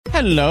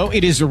Hello,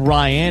 it is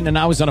Ryan, and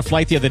I was on a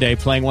flight the other day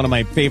playing one of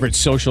my favorite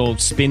social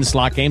spin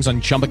slot games on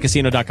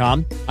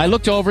ChumbaCasino.com. I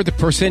looked over at the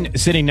person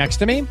sitting next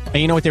to me, and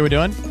you know what they were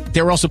doing?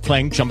 They were also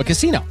playing Chumba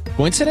Casino.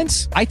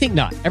 Coincidence? I think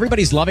not.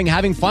 Everybody's loving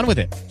having fun with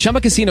it.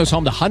 Chumba Casino is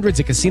home to hundreds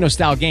of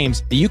casino-style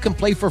games that you can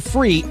play for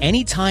free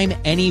anytime,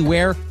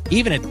 anywhere,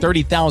 even at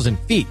 30,000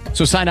 feet.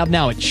 So sign up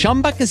now at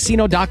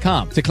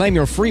ChumbaCasino.com to claim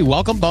your free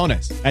welcome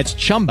bonus. That's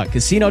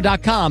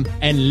ChumbaCasino.com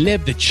and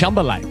live the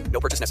Chumba life.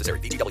 No purchase necessary.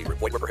 VGW.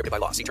 Void where prohibited by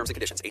law. See terms and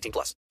conditions. 18+.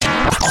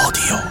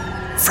 Audio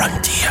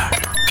Frontier.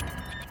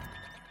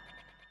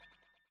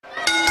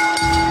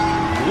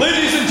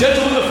 Ladies and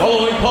gentlemen, the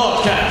following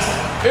podcast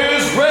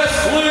is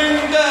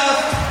Wrestling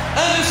Daft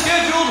and is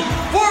scheduled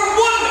for 1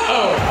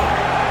 hour.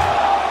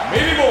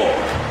 Maybe more.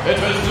 It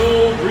has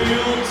no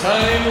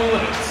real-time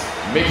limits,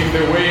 making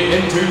their way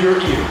into your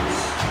ears.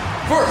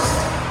 First,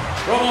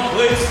 from a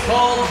place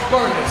called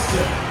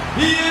Barneston,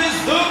 he is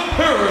the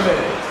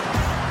Pyramid.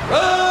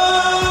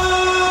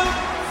 Red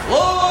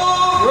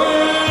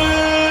Florence!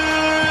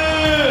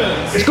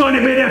 It's going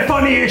to be the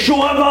funniest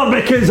show ever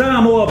because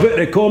I'm all about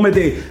the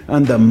comedy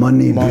and the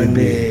money,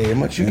 baby. How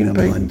much you gonna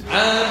pay? And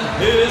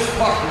his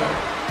partner,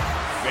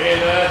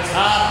 Fela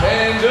Top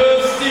End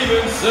of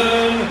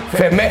Stevenson.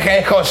 From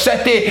Mexico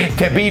City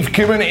to Beef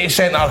Community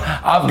Centre,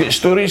 I've got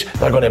stories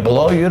that are going to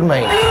blow your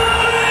mind.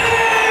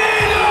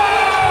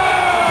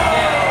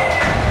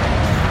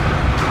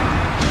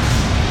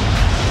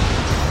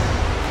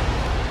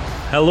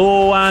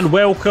 Hello and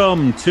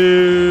welcome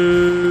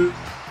to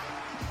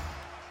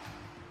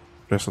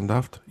Wrestling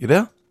Daft. You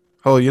there?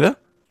 Hello, you there?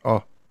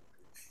 Oh.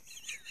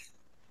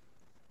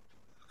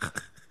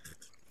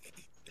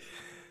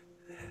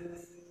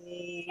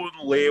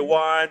 Only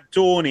One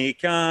Tony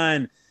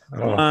Can.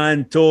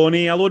 And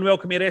Tony, hello and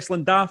welcome to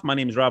Wrestling Daft. My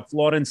name is Rob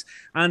Florence,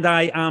 and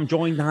I am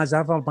joined as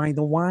ever by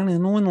the one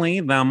and only,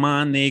 the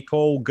man they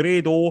call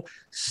Grado,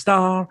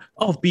 star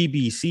of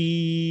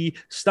BBC,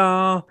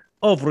 star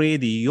of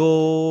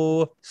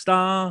radio,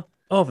 star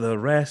of the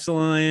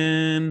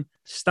wrestling,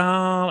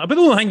 star. But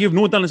the only thing you've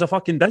not done is a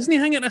fucking Disney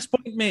thing at this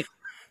point, mate.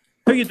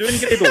 How you doing,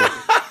 Grado?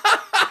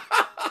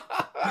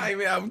 Hi,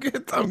 mate. I'm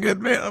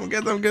good, mate. I'm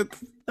good. I'm good.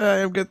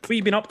 What have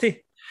you been up to?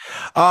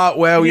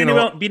 Well,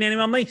 Been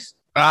anywhere nice?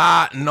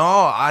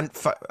 No.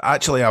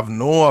 Actually,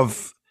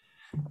 I've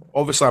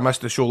obviously I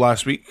missed the show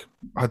last week.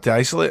 I had to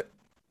isolate.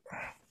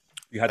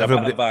 You had a bit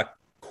of a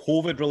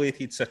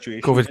COVID-related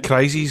situation. COVID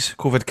crises.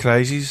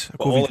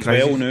 But all is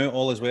well now,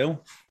 all is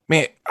well.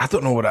 Mate, I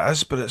don't know what it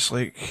is, but it's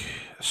like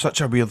such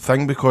a weird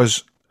thing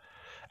because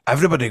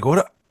everybody got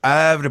it.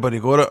 My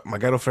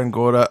girlfriend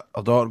got it.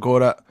 Her daughter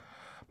got it.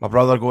 My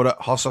brother got it.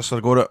 Her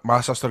sister got it. My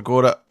sister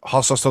got it.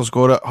 Her sister's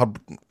got it. Her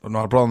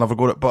brother never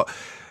got it. But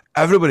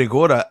everybody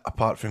got it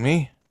apart from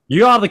me.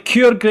 You are the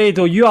cure,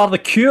 Grado. You are the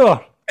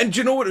cure. And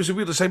do you know what it was the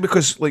weirdest thing?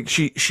 Because like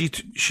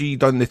she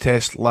done the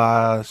test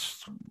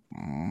last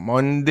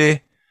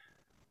Monday.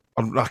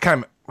 I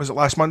can't. Was it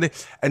last Monday?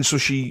 And so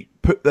she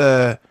put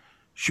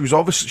she was in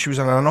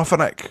an off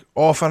nick.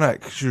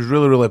 She was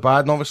really, really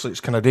bad, and obviously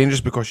it's kind of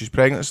dangerous because she's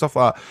pregnant and stuff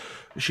like that.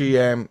 She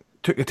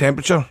took the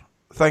temperature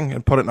thing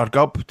and put it in her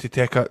gub to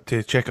check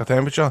her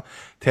temperature.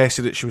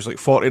 Tested it. She was like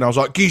 40, and I was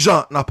like,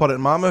 "Geezer!" And I put it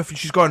in my mouth, and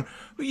she's going,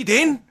 "What are you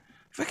doing?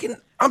 Fucking,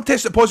 I'm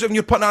tested positive, and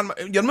you're putting it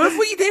in your mouth.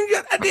 What are you doing,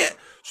 you idiot?"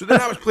 So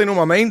then I was playing on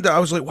my mind that I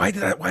was like, "Why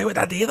would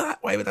I do that?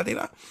 Why would I do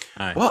that?"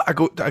 Aye. Well, I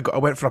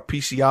went for a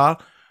PCR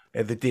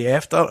the day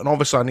after, and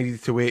obviously I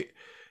needed to wait.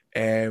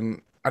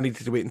 I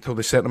needed to wait until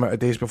the certain amount of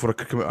days before I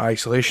could come out of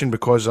isolation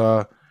because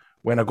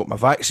when I got my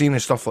vaccine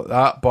and stuff like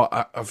that.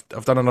 But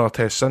I've done another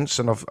test since,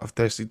 and I've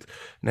tested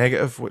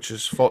negative, which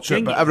is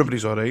fortunate. But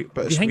everybody's all right.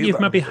 But Do you think you've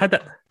maybe had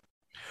it?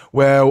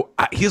 Well,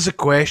 here's a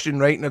question,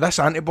 right? Now, this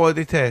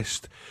antibody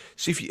test.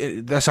 See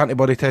if this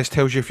antibody test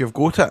tells you if you've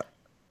got it,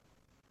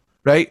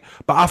 right?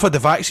 But I've had the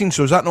vaccine,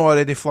 so has that not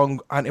already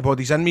flung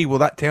antibodies in me? Will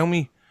that tell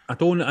me? I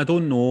don't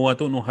know. I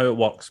don't know how it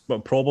works,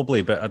 but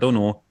probably. But I don't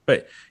know.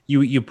 But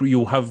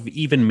you'll have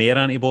even more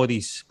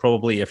antibodies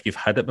probably if you've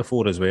had it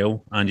before as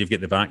well, and you've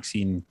got the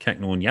vaccine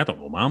kicking on. Yeah, I don't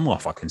know, man. I'm not a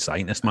fucking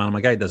scientist, man.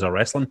 My guy does a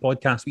wrestling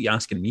podcast. What are you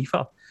asking me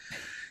for?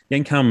 You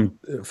think I'm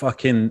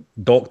fucking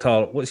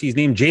Doctor? What's his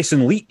name?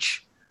 Jason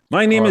Leach.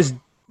 My name is.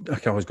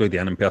 I was going to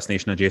do an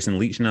impersonation of Jason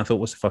Leach, and I thought,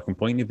 what's the fucking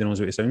point? Nobody knows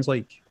what he sounds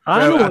like.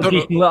 I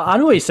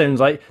know what he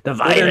sounds like. The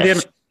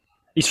virus.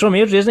 He's from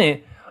here, isn't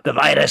he? The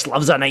virus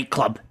loves a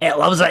nightclub. It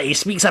loves it. He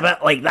speaks a bit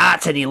like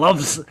that, and he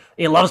loves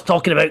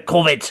talking about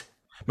COVID.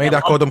 Mind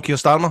I called him Keir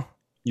Starmer?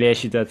 Yeah,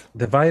 she did.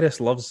 The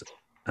virus loves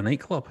a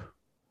nightclub.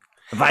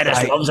 The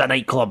virus loves a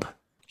nightclub.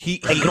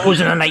 It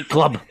grows in a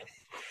nightclub.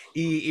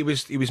 He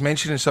was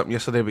mentioning something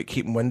yesterday about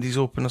keeping windows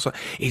open or something.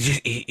 Is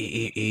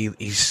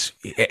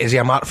he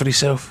a mark for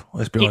himself?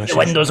 Let's be honest. Keep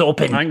the windows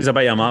open. I think he's a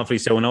bit of a mark for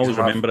himself. And I always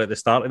remember at the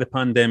start of the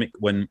pandemic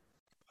when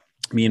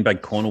me and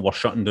Big Connell were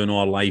shutting down all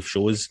our live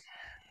shows.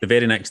 The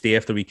very next day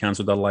after we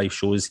cancelled our live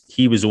shows,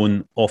 he was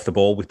on Off the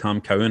Ball with Tam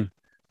Cowan,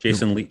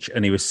 Jason Leach,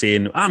 and he was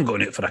saying, "I'm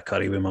going out for a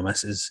curry with my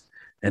missus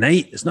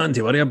tonight. It's nothing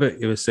to worry about."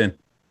 He was saying,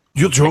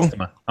 "You're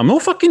joking." I'm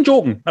not fucking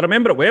joking. I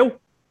remember it well.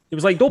 He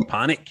was like, don't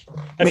panic.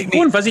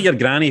 Go and visit your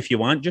granny if you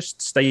want.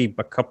 Just stay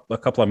a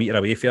couple of metres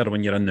away from her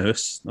when you're in the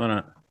house. All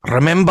right.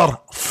 Remember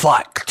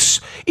facts.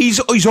 He's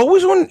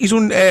always on. He's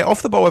on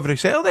Off the Ball every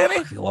Saturday,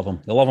 isn't he? They love him.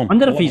 They love him. I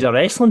wonder if he's a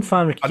wrestling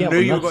fan. We could I get knew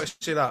him you on were going this.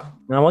 to say that.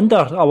 I wonder.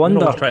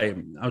 I'll try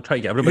to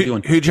get everybody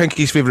on. Who do you think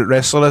his favourite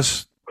wrestler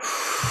is?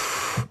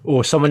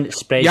 Oh, someone that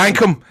spreads.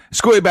 Yankum.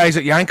 Scotty Bays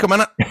at Yankum,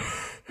 innit?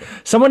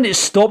 Someone that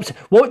stopped.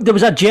 What? There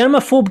was a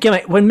germaphobe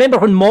gimmick. Remember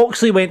when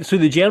Moxley went through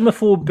the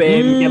germaphobe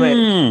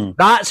gimmick?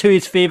 That's who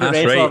his favourite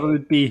That's wrestler right.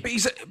 would be. But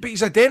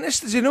he's a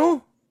dentist, does he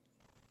know?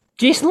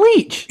 Jason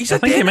Leach. He's I a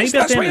think he dentist.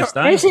 might be a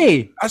dentist. Is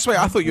he? That's why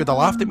I thought you'd have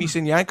laughed at me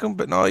saying Yankum,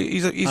 but no,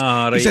 he's a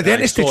right,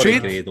 dentist to sorry,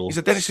 trade. Grado. He's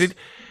a dentist to trade.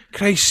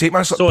 Christ's sake,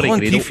 man, it's like Sorry, pulling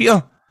Grado. teeth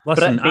here.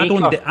 Listen,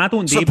 Britt I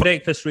don't So- do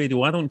breakfast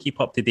radio. I don't keep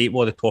up to date with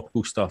all the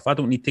topical stuff. I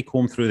don't need to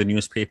comb through the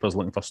newspapers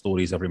looking for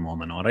stories every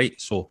morning. All right,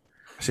 so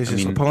Says I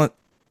it's mean- like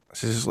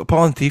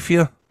pulling teeth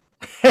here.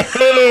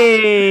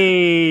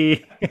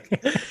 Hey!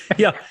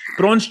 yeah,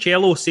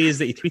 Bronzello says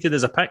that he tweeted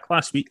as a pic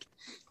last week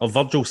of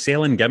Virgil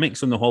selling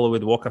gimmicks on the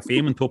Hollywood Walk of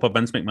Fame on top of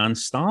Vince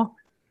McMahon's star.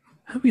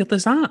 How weird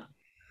is that?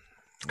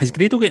 Has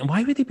Grado get?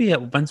 Why would he be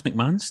at Vince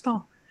McMahon's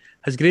star?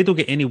 Has Grado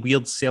get any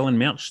weird selling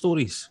merch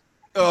stories?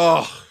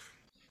 Oh.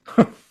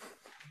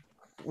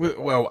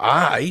 Well,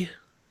 I'm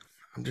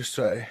just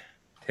trying to...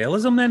 Tell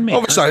us them then, mate.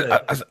 Obviously,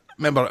 I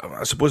remember,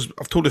 I suppose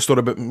I've told the story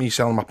about me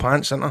selling my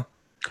pants, haven't I?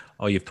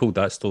 Oh, you've told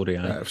that story.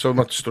 Aye. I've told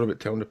my story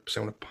about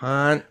selling the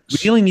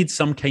pants. We really need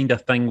some kind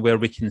of thing where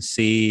we can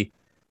say,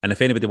 and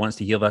if anybody wants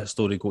to hear that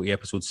story, go to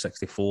episode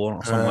 64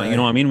 or something. You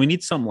know what I mean? We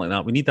need something like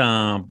that. We need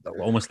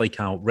almost like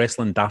a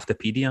wrestling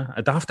daftopedia.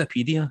 A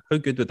daftopedia. How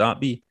good would that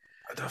be?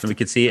 And we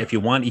could say, if you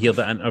want to hear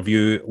the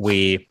interview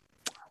with,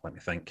 let me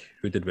think,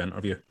 who did we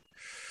interview?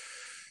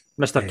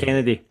 Mr.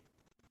 Kennedy.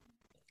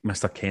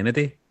 Mr.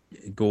 Kennedy.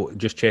 Go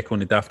just check on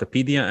the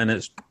daftopedia, and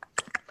it's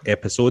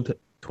episode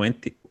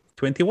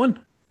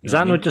 21. Is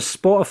that not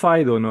just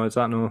Spotify though? No, is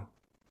that no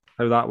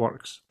how that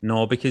works?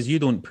 No, because you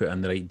don't put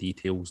in the right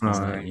details. Oh,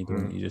 doesn't it? right. You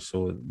don't. You just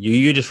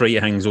you just write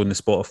things on the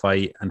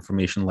Spotify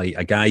information like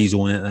a guy's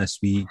on it this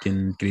week,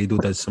 and Grado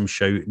does some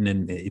shouting,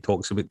 and he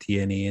talks about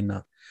TNA and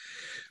that.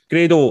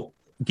 Grado,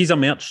 gives a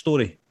merch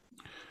story.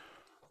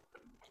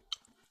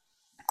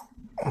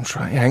 I'm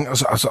trying to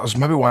think. There's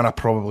maybe one I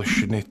probably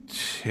shouldn't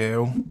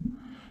tell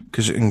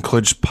because it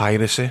includes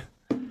piracy.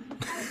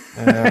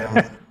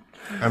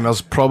 And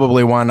there's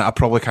probably one that I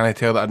probably can't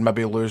tell that I'd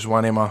maybe lose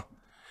one of my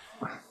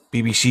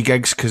BBC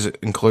gigs because it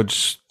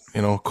includes,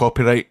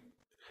 copyright.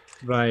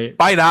 Right.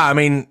 By that, I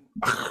mean,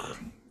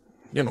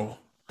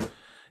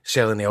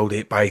 selling the old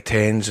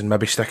 8x10s and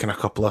maybe sticking a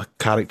couple of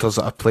characters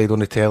that I've played on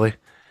the telly.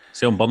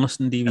 Selling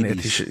Burniston in a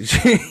DVDs.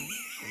 t-shirt.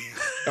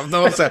 I've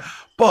never said,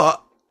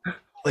 but,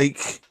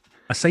 like...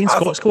 A signed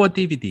Scott Squad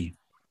DVD.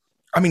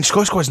 I mean,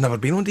 Scott Squad's never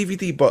been on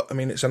DVD, but, I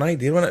mean, it's an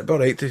idea, isn't it? But,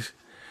 right,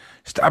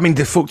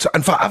 the folks...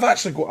 In fact, I've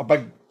actually got a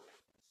big...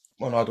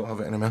 Well, no, I don't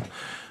have it anymore.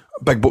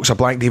 Big box of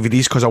blank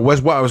DVDs, because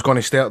what I was going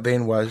to start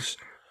doing was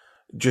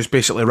just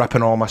basically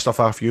ripping all my stuff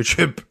off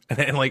YouTube and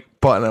then, like,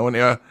 putting it onto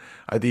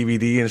a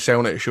DVD and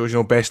selling it. It shows,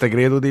 Best of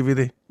Grado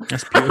DVD.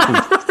 That's beautiful.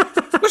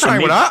 What's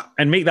wrong with that?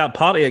 And make that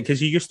party,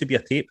 because you used to be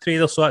a tape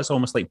trader, so that's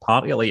almost like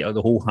party, like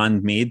the whole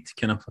handmade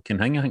kind of fucking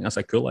thing. I think that's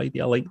a cool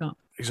idea. I like that.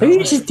 Who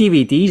uses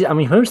DVDs? I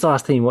mean, when was the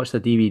last time you watched a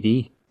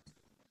DVD?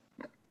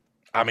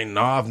 I mean,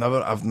 no, I've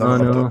never. I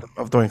no.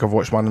 don't think I've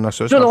watched one in this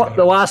house. You know,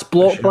 the last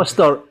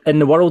blockbuster in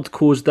the world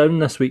closed down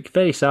this week.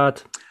 Very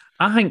sad.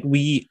 I think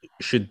we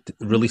should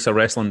release a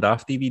Wrestling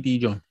Daft DVD,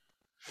 John.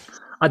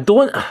 I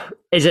don't.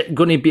 Is it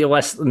going to be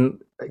less than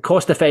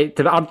cost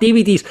effective? Are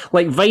DVDs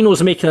like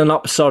vinyl's making an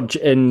upsurge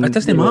in? It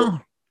doesn't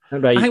matter.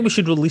 Right. I think we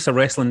should release a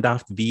Wrestling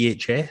Daft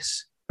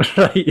VHS.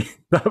 Right.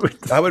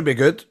 That would be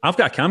good. I've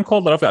got a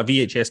camcorder. I've got a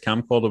VHS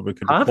camcorder. We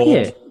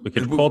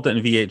could record it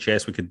in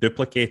VHS. We could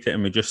duplicate it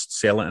and we just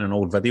sell it in an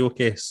old video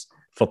case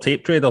for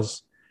tape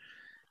traders.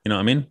 You know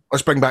what I mean?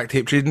 Let's bring back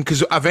tape trading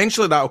because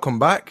eventually that'll come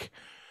back.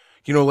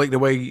 Like the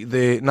way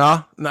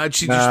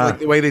just like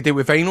the way they did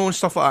with vinyl and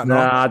stuff like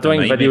that. I don't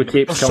think videotapes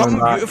There's coming something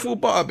back. beautiful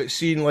about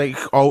seeing like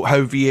how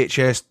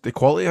VHS, the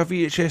quality of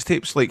VHS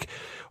tapes. Like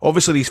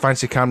obviously these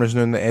fancy cameras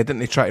now in the edit,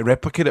 they try to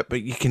replicate it,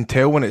 but you can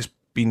tell when it's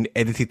been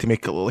edited to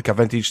make it look like a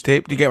vintage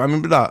tape. Do you get what I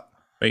mean by that?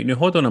 Right, now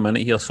hold on a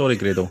minute here. Sorry,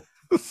 Grado.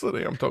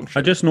 Sorry, I'm talking shit.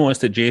 I just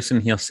noticed that Jason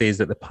here says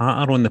that the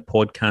patter on the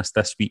podcast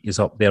this week is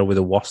up there with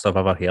the worst I've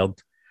ever heard.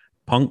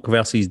 Punk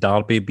versus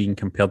Darby being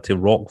compared to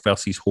Rock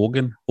versus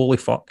Hogan. Holy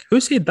fuck.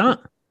 Who said that?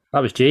 That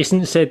was Jason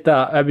that said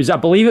that. I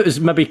believe it was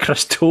maybe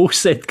Chris Toll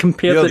said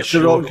compared it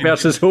to Rock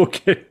versus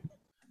Hogan.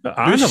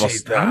 I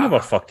never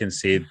fucking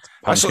said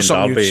That's Punk not and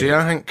something Darby. you'd say,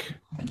 I think.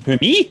 Who,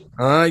 me?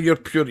 You're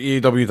pure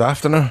AEW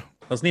daft now.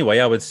 There's no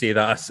way I would say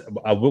that.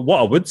 What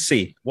I would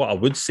say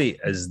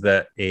is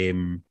that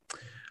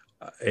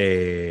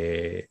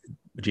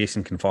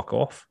Jason can fuck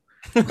off.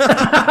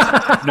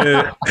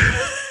 No.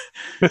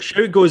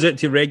 Shout goes out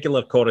to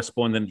regular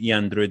correspondent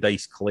Ian Drew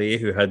Dice Clay,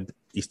 who had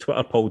his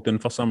Twitter pulled down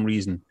for some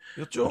reason,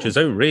 which is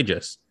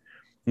outrageous.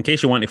 In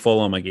case you want to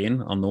follow him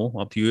again, or no,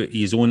 up to you.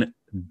 He's on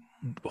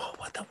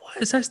what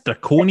is this?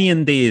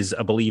 Draconian Days,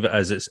 I believe it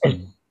is. It's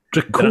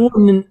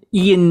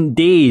Draconian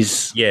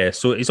Days. Yeah,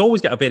 so it's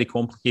always got a very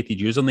complicated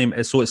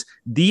username. So it's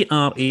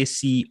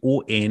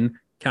DRACON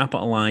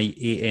capital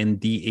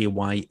IANDAYS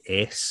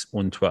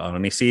on Twitter.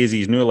 And he says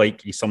he's no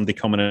like he's somebody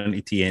coming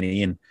into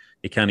TNA and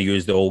he can't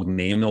use the old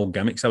name, the old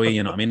gimmicks away,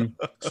 you know what I mean?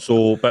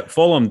 So, but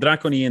follow him,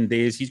 Draconian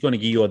Days. He's going to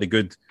give you all the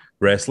good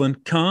wrestling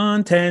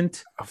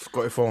content. I've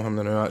got to follow him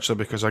now, actually,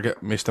 because I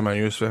get most of my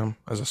news from him,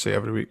 as I say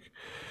every week.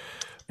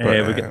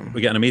 But,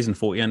 we get an amazing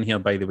photo in here,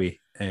 by the way,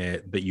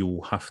 that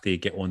you'll have to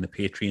get on the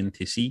Patreon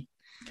to see.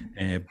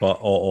 But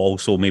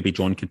also maybe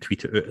John could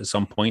tweet it out at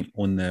some point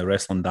on the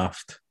Wrestling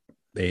Daft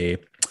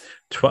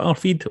Twitter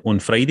feed on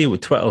Friday.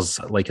 Twitter's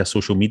like a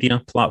social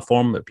media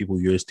platform that people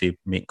use to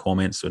make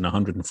comments in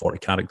 140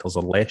 characters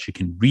or less. You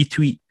can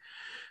retweet,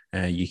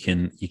 you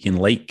can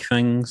like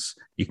things,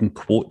 you can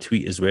quote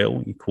tweet as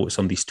well. You quote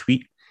somebody's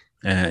tweet,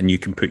 and you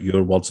can put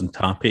your words and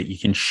tap it. You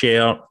can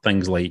share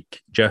things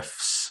like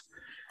GIFs,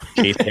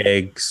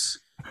 JPEGs.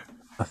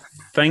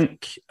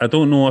 I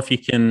don't know if you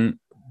can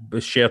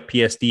share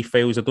PSD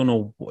files. I don't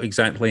know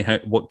exactly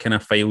what kind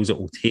of files it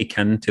will take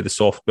into the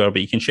software,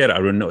 but you can share it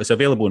around. It's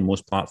available on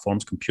most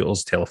platforms,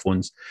 computers,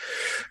 telephones.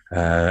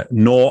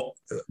 Not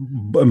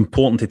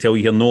important to tell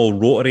you here, no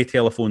rotary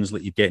telephones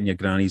like you get in your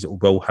grannies. It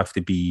will have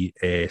to be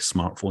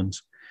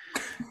smartphones.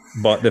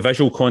 But the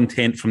visual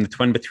content from the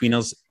Twin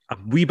Betweeners, a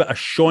wee bit of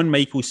Shawn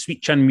Michaels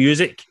Sweet Chin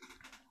music.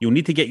 You'll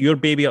need to get your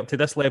baby up to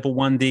this level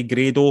one day,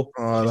 Grado.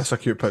 Oh, that's a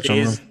cute picture,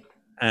 man.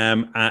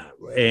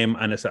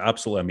 And it's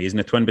absolutely amazing.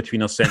 The Twin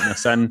Betweeners sent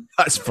us in.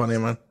 That's funny,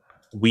 man.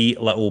 Wee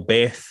little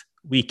Beth,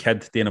 wee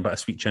kid doing a bit of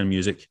Sweet Chin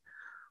music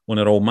on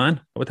her old man.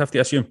 I would have to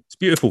assume it's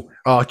beautiful.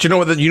 Oh, do you know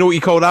what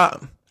you call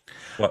that?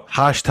 What?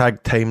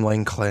 Hashtag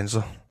timeline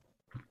cleanser.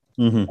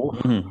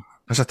 Mm-hmm.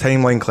 That's a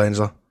timeline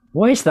cleanser.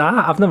 What is that?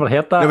 I've never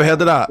heard that. Never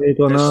heard of that? I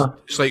don't know.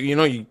 It's like,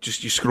 you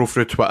scroll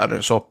through Twitter and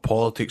it's all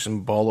politics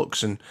and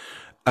bollocks and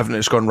everything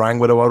that's gone wrong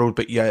with the world,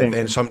 but yeah,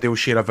 then somebody will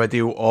share a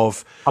video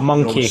of a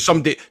monkey,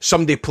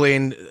 somebody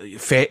playing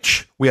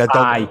fetch with a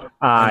dog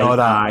and all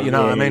that. You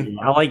know what I mean?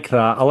 I like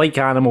that. I like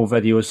animal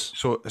videos.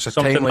 So it's a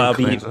timeline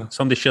cleanser.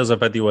 Somebody shares a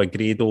video of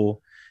Grado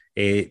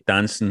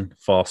dancing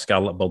for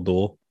Scarlett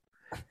Bordeaux,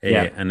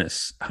 and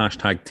it's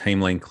hashtag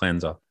timeline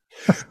cleanser.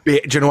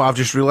 Do you know what I've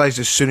just realised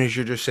as soon as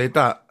you just said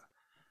that?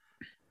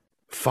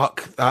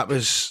 Fuck,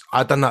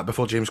 I'd done that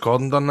before James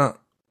Corden done that.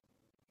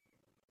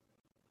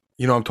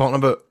 You know what I'm talking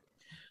about?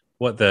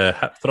 What, the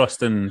hip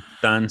thrusting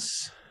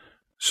dance?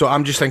 So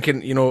I'm just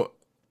thinking,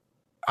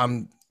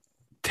 I'm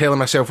telling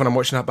myself when I'm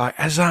watching that back,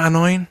 is that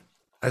annoying?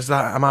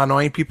 Am I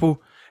annoying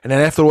people? And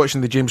then after watching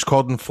the James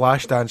Corden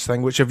flash dance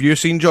thing, which have you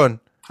seen, John?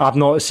 I've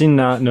not seen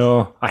that,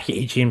 no. I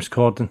hate James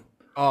Corden.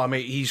 Oh,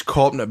 mate, he's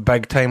copping it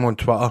big time on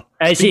Twitter.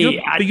 But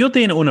you're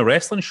doing it on a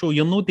wrestling show.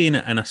 You're not doing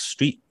it in a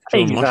street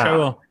during rush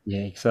hour.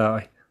 Yeah,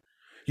 exactly.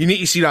 You need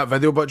to see that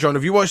video, but John,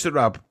 have you watched it,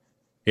 Rab?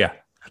 Yeah.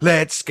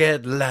 Let's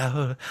get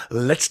loud,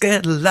 let's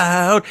get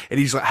loud. And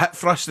he's like hip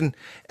thrusting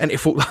into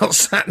folk that are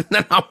sitting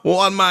in a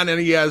one man,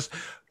 and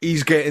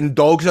he's getting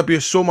dogs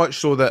abuse so much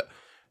so that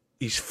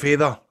his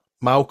father,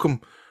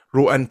 Malcolm,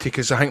 wrote into,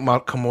 because I think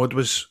Mark Commode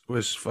was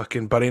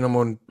fucking burying him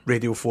on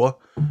Radio 4,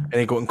 and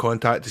he got in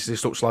contact to say,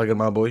 stop slagging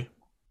my boy.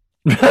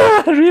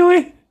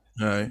 Really?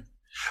 Aye.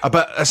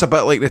 It's a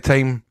bit like the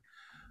time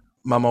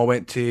my mum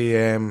went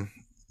to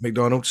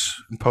McDonald's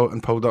and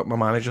pulled up my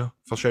manager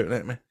for shouting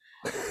at me.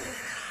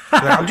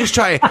 I'm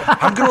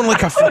going on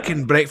like a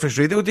fucking breakfast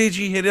radio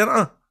DJ here,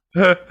 aren't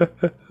I?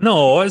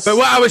 No, but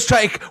what I was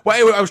trying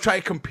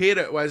to compare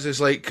it is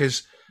like,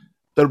 because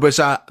there was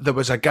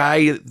a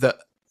guy that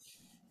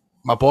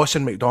my boss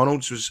in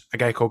McDonald's was a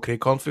guy called Craig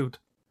Cornfield,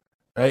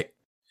 right?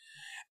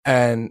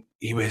 And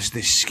he was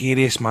the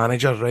scariest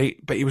manager, right?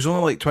 But he was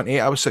only like 28.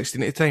 I was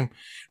 16 at the time.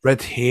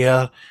 Red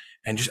hair,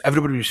 and just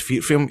everybody was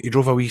feared for him. He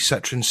drove a wee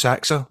Citroen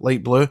Saxa,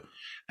 light blue,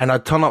 and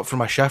I'd turn up for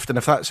my shift, and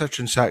if that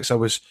Citroen Saxa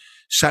was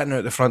sitting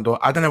out the front door,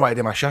 I didn't know why I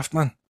did my shift,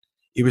 man.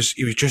 He was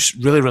just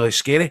really, really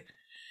scary.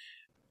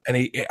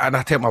 And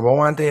I tell my mum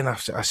one day, and I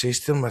says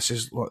to him, I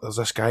says, look, there's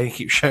this guy, he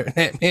keeps shouting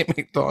at me at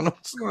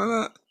McDonald's and all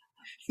that.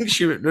 And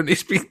she went round to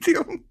speak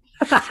to him.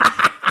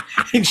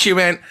 And she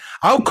went,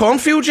 I'll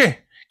cornfield you,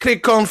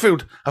 Craig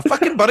Cornfield. I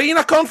fucking bury you in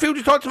a cornfield,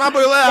 you talk to my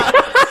boy like that.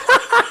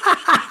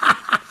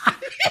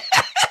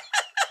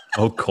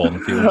 Oh,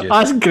 cornfield, yeah.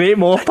 That's great,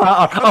 Moff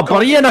Patter. I'll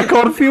bury you in a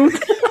cornfield.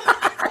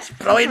 That's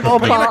brilliant, Moff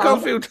Patter. In a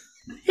cornfield.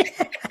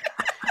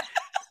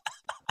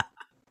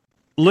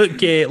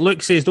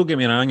 Luke says, don't get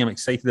me wrong, I'm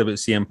excited about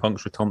CM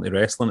Punk's return to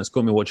wrestling. It's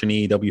got me watching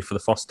AEW for the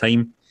first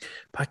time.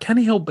 But I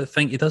can't help but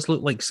think he does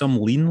look like some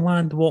lean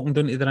lad walking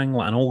down to the ring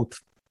like an old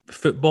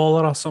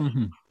footballer or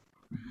something.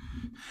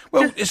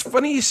 Well, it's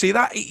funny you say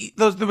that.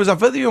 There was a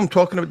video I'm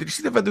talking about. Did you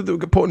see the video that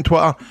got put on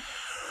Twitter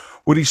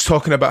where he's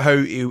talking about how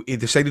he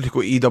decided to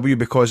go to AEW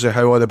because of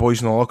how all the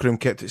boys in the locker room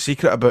kept it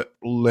secret about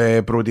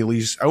Brody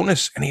Lee's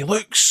illness? And he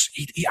looks...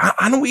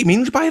 I know what he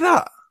means by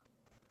that.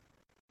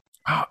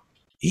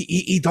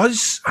 He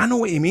does. I know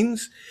what he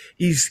means.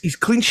 He's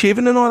clean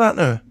shaven and all that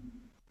now.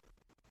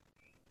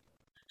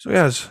 So he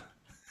has.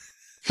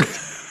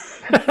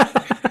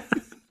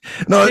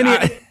 No,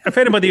 If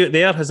anybody out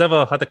there has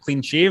ever had a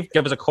clean shave,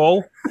 give us a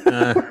call.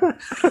 No,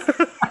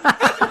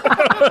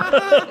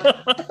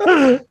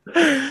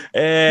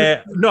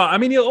 I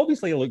mean,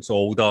 obviously he looks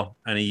older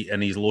and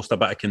he's lost a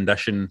bit of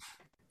condition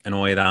and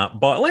all of that.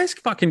 But let's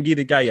fucking give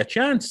the guy a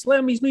chance. Let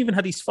him. He's not even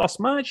had his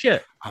first match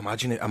yet.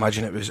 Imagine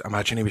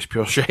he was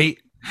pure shite.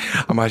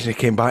 Imagine he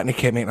came back and he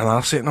kept making an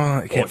arse and all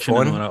that. He kept Watching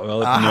falling. and all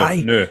that. Well,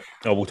 no.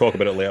 Oh, we'll talk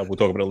about it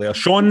later.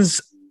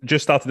 Sean's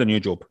just started a new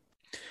job,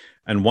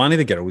 and one of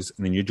the girls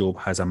in the new job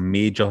has a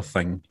major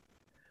thing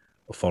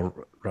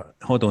for.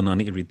 Hold on, I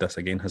need to read this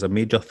again. Has a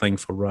major thing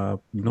for.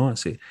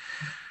 Let's see.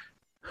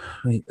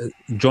 Right,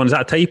 John, is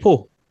that a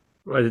typo?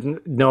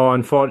 No,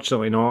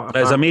 unfortunately not.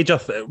 There's a major.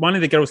 One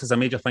of the girls has a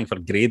major thing for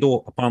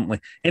Grado.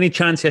 Apparently, any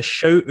chance of a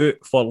shout out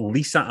for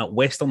Lisa at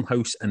Western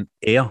House in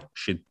Ayr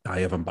should die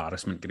of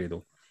embarrassment.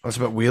 Grado. That's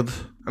a bit weird.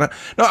 No,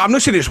 I'm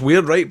not saying it's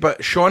weird, right?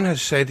 But Sean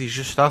has said he's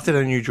just started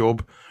a new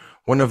job.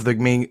 One of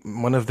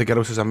the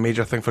girls has a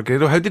major thing for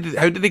Grado. How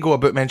did he go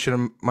about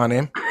mentioning my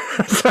name?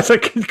 That's a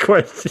good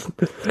question.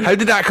 How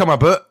did that come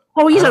about?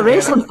 Oh, he's a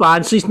wrestling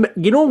fan, so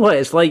you know what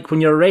it's like when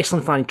you're a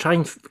wrestling fan. Try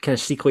and kind of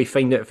secretly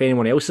find out if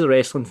anyone else is a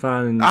wrestling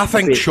fan. I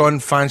think Sean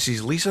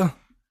fancies Lisa.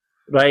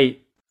 Right.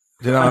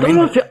 Do you know what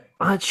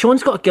I mean?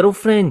 Sean's got a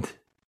girlfriend.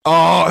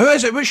 Oh, who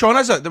is it? Which Sean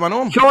is it? Do I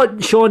know him?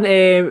 Sean.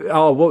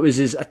 What was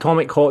his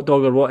Atomic Hot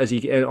Dog or what is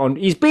he on?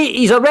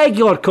 He's a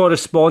regular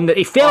correspondent.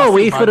 He fell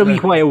away for a wee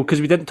while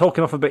because we didn't talk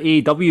enough about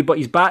AEW, but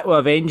he's back with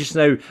a vengeance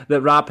now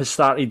that Rap has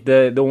started.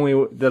 There's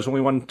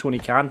only one Tony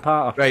Khan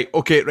part. Right.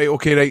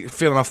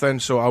 Fair enough then.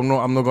 So I'm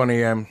not going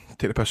to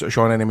take the piss out of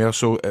Sean anymore.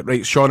 So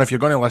right, Sean, if you're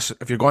going to listen,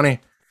 if you're going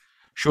to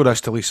show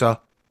this to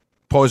Lisa,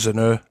 pause it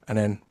now,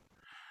 and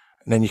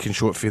then you can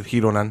show it for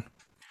here on in.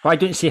 Why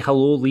don't you say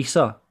hello,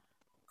 Lisa?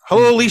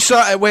 Hello, Lisa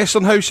at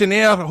Western House in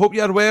Ayr. Hope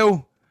you're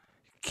well.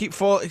 Keep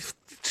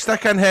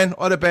stick in, hen.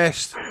 All the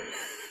best.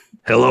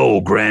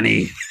 Hello,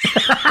 Granny.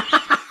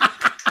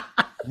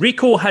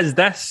 Rico has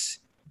this.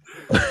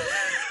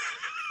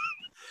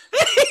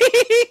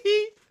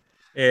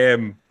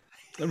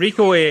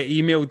 Rico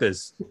emailed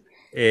us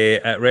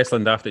at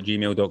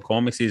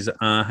wrestlingdaft@gmail.com. He says,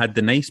 I had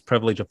the nice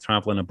privilege of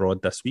travelling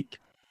abroad this week.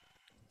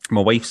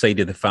 My wife's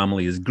side of the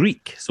family is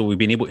Greek, so we've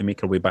been able to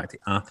make our way back to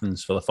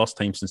Athens for the first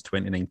time since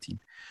 2019.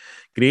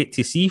 Great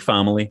to see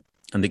family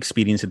and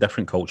experience a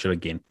different culture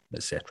again,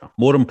 etc.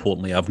 More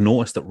importantly, I've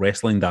noticed that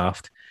Wrestling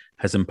Daft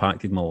has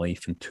impacted my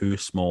life in two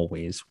small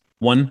ways.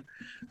 One,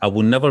 I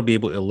will never be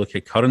able to look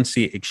at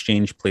currency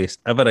exchange place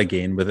ever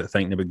again without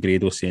thinking about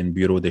Grado saying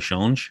Bureau de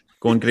Change.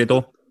 Go on,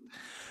 Grado.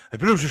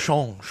 Bureau de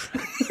Change.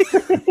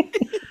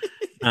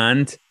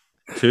 And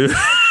two,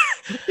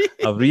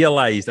 I've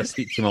realised I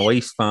speak to my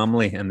wife's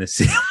family in the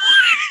same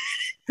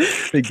way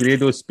that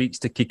Grado speaks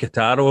to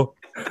Kikutaro.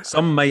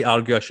 Some might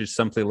argue I should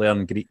simply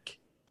learn Greek,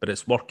 but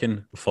it's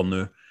working for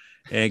now.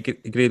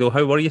 Grado,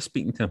 how were you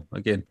speaking to him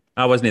again?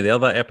 I wasn't there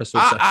that episode.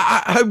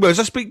 How was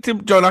I speaking to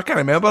him, John? I can't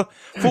remember.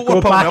 Go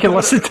back and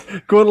listen.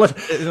 Go and listen.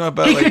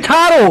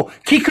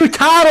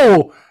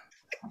 Kikutaro!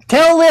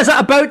 Tell Liz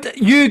about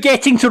you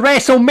getting to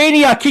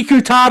WrestleMania,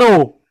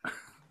 Kikutaro!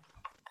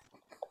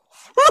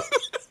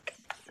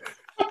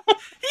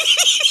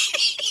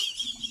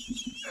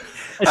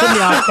 It's in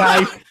the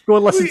archive. Go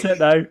and listen to it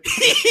now.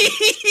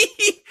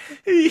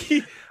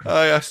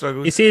 I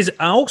struggled. He says,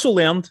 I also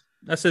learned,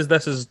 this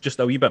is just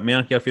a wee bit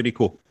more here for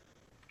Rico.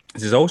 He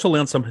says, I also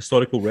learned some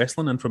historical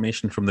wrestling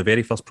information from the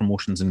very first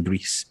promotions in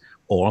Greece,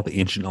 or the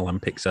ancient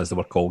Olympics as they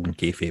were called in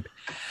kayfabe.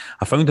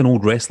 I found an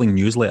old wrestling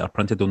newsletter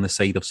printed on the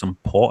side of some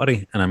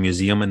pottery in a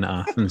museum in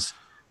Athens,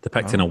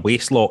 depicting a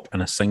waistlock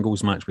and a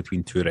singles match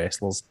between two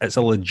wrestlers. It's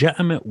a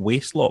legitimate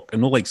waistlock,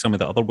 and not like some of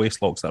the other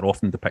waistlocks that are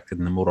often depicted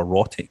in the more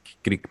erotic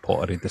Greek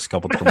pottery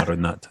discovered from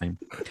around that time.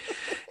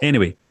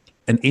 Anyway,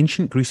 in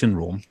ancient Greece and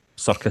Rome,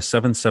 circa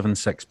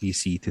 776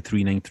 BC to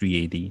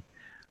 393 AD,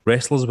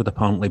 wrestlers would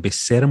apparently be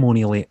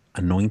ceremonially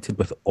anointed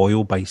with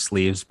oil by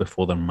slaves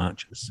before their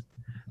matches.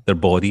 Their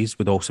bodies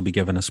would also be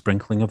given a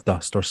sprinkling of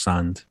dust or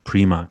sand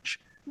pre-match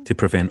to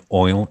prevent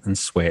oil and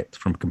sweat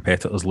from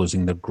competitors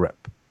losing their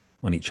grip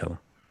on each other.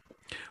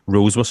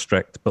 Rules were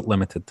strict but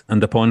limited,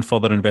 and upon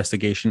further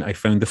investigation, I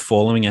found the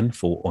following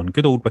info on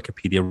good old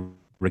Wikipedia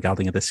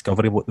regarding a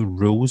discovery of what the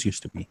rules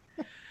used to be.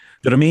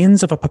 The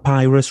remains of a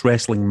papyrus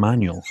wrestling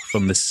manual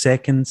from the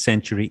 2nd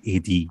century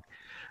AD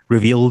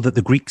reveal that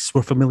the Greeks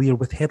were familiar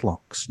with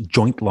headlocks,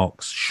 joint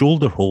locks,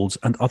 shoulder holds,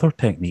 and other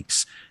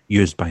techniques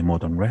used by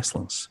modern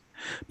wrestlers.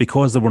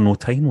 Because there were no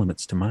time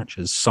limits to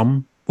matches,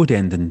 some would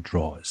end in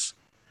draws.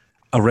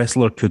 A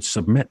wrestler could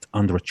submit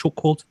under a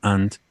chokehold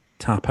and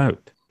tap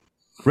out.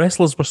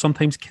 Wrestlers were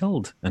sometimes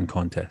killed in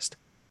contest,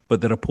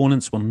 but their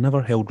opponents were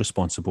never held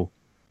responsible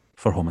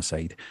for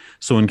homicide.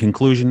 So in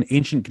conclusion,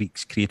 ancient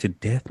Greeks created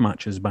death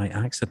matches by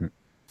accident.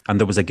 And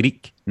there was a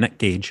Greek, Nick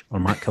Gage or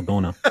Matt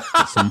Cardona,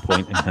 at some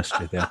point in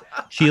history there.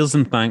 Cheers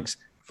and thanks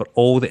for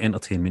all the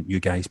entertainment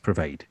you guys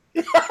provide.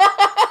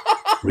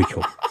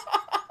 Rico.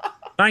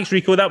 Thanks,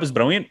 Rico. That was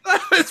brilliant.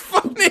 That was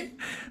funny.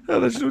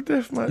 Original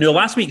death match. No,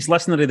 last week's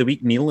listener of the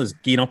week, Neil, is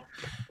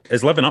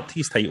living up to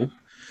his title.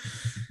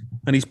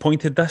 And he's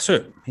pointed this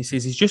out. He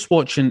says he's just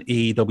watching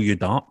AEW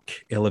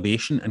Dark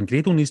Elevation, and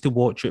Grado needs to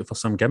watch out for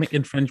some gimmick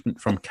infringement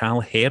from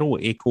Cal Hero,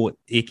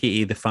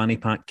 aka the Fanny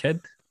Pack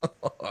Kid.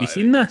 Have you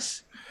seen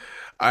this?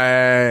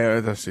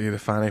 I see the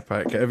Fanny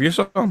Pack Kid. Have you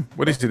saw him?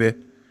 What does he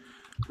do?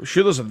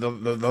 Sure, there's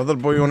the other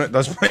boy on it.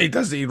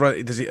 Does he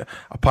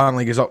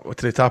apparently goes up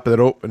to the top of the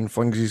rope and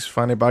flings his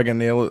fanny bag in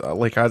there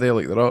like I do,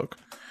 like The Rock.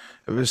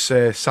 It was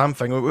Sam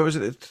Thing. What was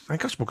it? I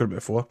think I've spoken about it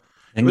before.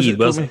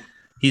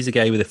 He's the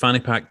guy with the fanny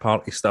pack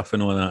party stuff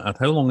and all that.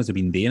 How long has he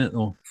been doing it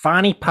though?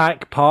 Fanny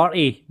Pack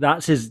Party.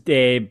 That's his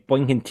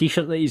blinking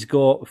t-shirt that he's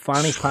got.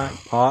 Fanny Pack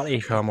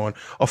Party. Come on.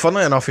 Oh,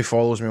 funnily enough, he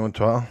follows me on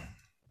Twitter.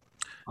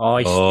 Oh,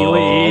 he's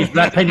stealing. He's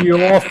ripping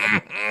you off.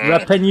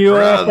 Ripping you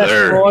off,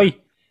 this boy.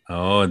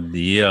 Oh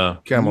dear.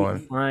 Come on.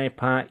 Fanny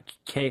Pack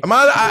Cake.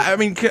 I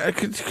mean,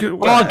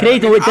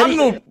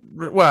 Grado,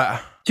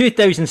 what?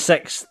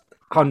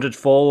 2,600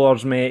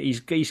 followers,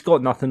 mate. He's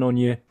got nothing on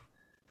you.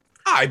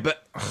 Aye,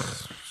 but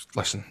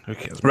listen, who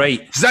cares? Right.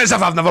 It's as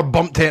if I've never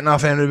bumped Tate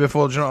off Henry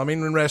before, do you know what I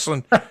mean, in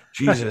wrestling?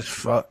 Jesus,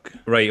 fuck.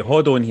 Right,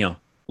 hold on here.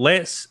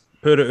 Let's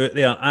put it out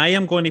there. I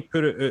am going to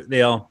put it out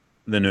there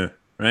the new,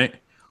 right?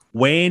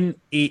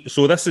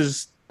 So this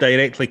is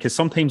directly, because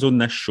sometimes on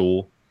this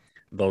show,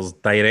 there's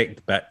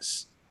direct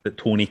bits that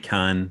Tony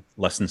Khan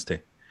listens to.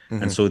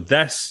 Mm-hmm. And so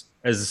this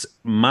is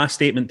my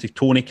statement to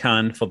Tony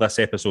Khan for this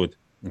episode,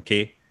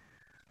 okay?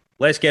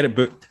 Let's get it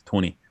booked,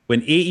 Tony.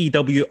 When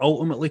AEW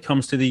ultimately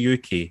comes to the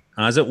UK,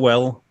 as it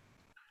will,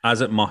 as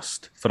it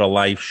must, for a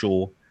live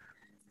show,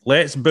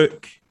 let's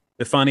book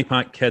the Fanny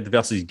Pack Kid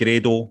versus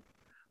Grado.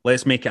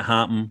 Let's make it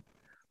happen.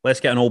 Let's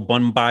get an old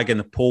bun bag in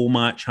the pole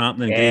match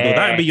happening. Yes. Grado,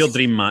 that'd be your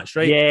dream match,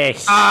 right?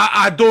 Yes.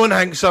 I don't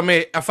think so,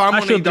 mate. If I'm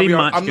That's on your dream AEW,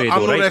 match, I'm Grado,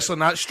 not right? wrestling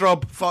that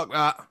strub. Fuck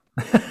that.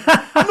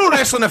 I'm not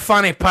wrestling a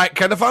Fanny Pack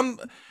Kid. If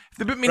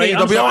they put me in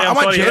AEW,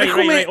 I'm a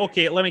Jericho, mate.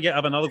 Okay, let me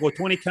have another go.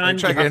 Tony Khan, you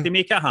Check have in. to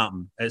make it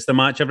happen. It's the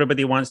match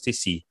everybody wants to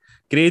see.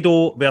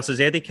 Grado versus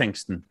Eddie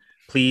Kingston,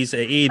 please,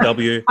 at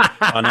AEW,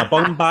 on a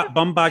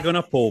bum bag on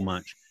a pole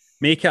match.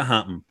 Make it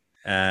happen.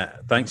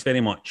 Thanks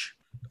very much.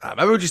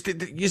 Maybe we'll just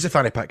use the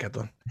Fanny Pack Kid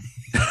one.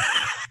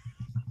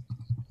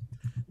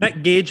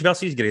 Nick Gage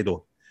versus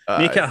Grado.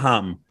 Make it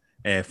happen.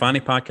 Fanny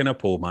pack in a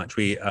pole match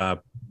with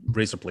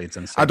razor blades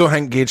inside. I don't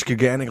think Gage could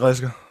get into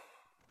Glasgow.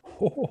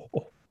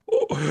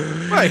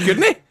 Why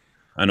couldn't he?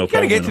 I know,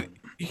 Probably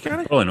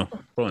Probably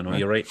not.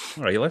 You're right.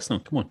 All right, let's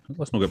not. Come on,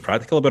 let's not get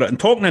practical about it. And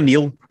talking to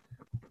Neil,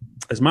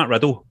 is Matt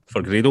Riddle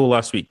for Grado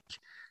last week.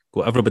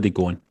 Got everybody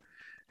going.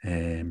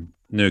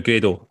 Now,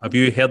 Grado, have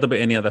you heard about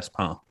any of this,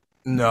 pal?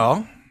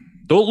 No.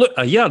 Don't look.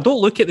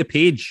 Don't look at the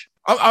page.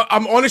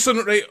 I'm honestly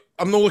not right.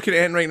 I'm not looking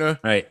at it right now.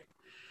 Right.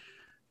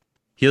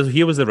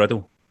 Here was the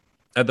riddle.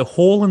 At the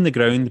hole in the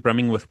ground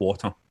brimming with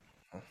water,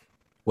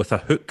 with a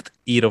hooked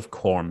ear of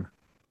corn,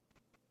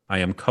 I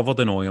am covered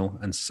in oil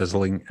and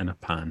sizzling in a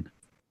pan.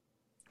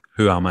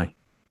 Who am I?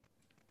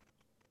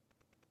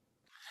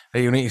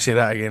 Hey, you need to say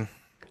that again.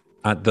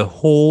 At the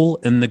hole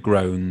in the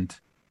ground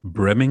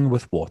brimming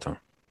with water,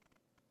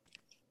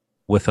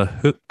 with a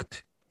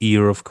hooked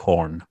ear of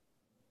corn,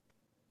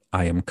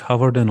 I am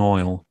covered in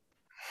oil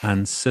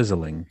and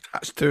sizzling.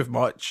 That's too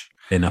much.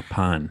 In a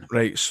pan.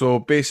 Right, so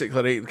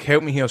basically, right,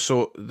 help me here.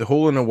 So the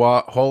hole in the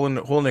hole in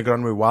the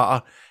ground with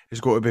water is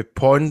going to be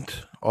pond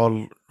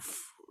or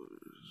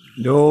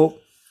No.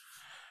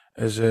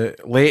 Is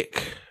it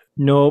lake?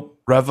 No.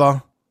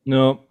 River?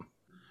 No.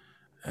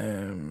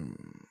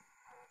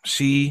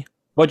 Sea?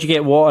 What'd you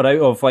get water out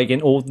of? Like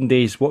in olden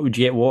days, what would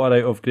you get water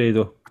out of,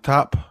 Grado?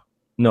 Tap?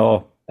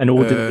 No. In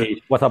olden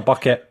days, with a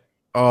bucket.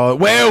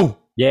 Well.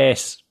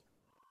 Yes.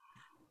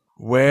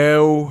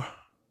 Well.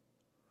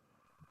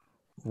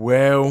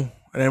 And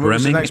then what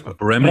was the next bit?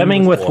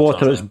 Brimming with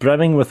water. It's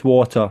brimming with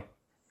water.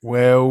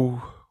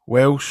 Wellsy.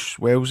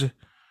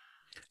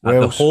 At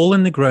the hole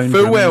in the ground.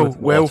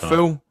 Full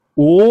full.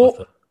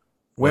 Oh.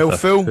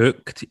 Full.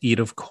 Hooked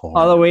ear of corn.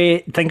 Other way,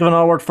 think of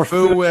another word for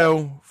full.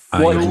 full.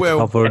 Well.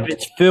 Covered if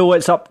it's full,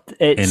 it's up.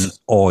 It's in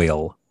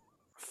oil.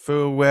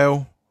 Full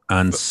well.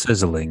 And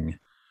sizzling.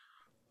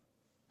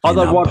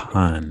 Other in a word.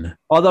 Pan.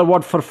 Other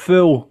word for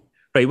full.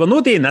 Right, we're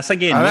not doing this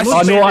again. I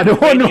know.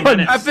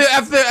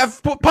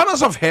 If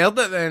punters have heard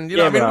it, then you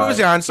know what I mean. What was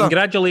the answer?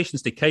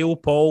 Congratulations to Kyle,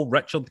 Paul,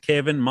 Richard,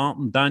 Kevin,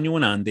 Martin, Daniel,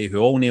 and Andy, who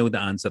all nailed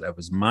the answer. It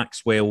was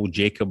Maxwell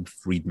Jacob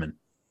Friedman,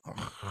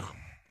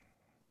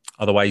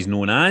 otherwise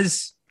known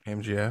as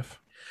MGF.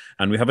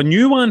 And we have a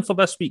new one for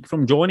this week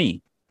from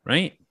Johnny.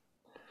 Right,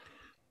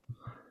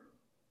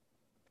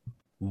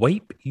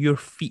 wipe your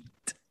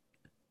feet.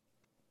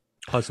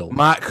 Puzzle.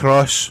 Matt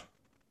Cross.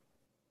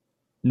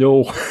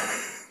 No.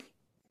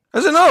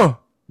 Is it no?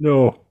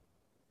 No.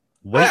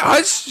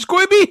 It's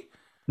going to be.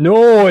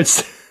 No,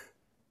 it's...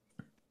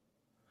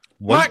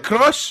 Matt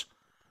Cross.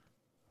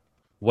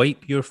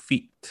 Wipe your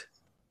feet.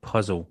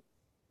 Puzzle.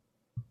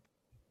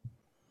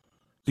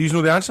 Do you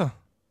know the answer?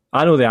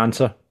 I know the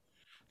answer.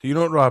 Do you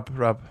know it,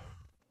 Rab?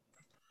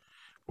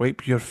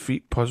 Wipe your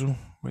feet puzzle.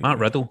 Matt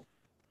Riddle.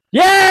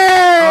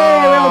 Yeah!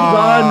 well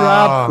done,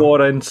 Rab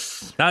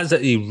Lawrence. That's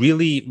a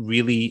really,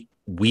 really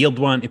weird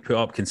one to put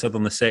up,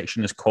 considering the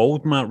section is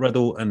called Matt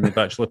Riddle, and they've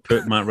actually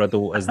put Matt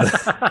Riddle as the.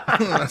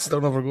 I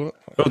still never got it.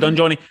 Well done,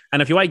 Johnny.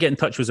 And if you want to get in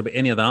touch with us about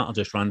any of that or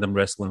just random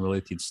wrestling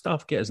related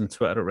stuff, get us on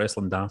Twitter at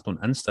Wrestling Daft, on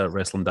Insta at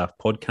Wrestling Daft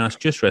Podcast,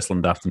 just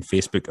Wrestling Daft on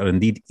Facebook, or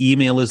indeed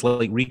email us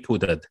like Rico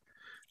did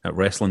at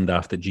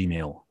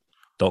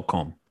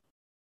wrestlingdaft@gmail.com.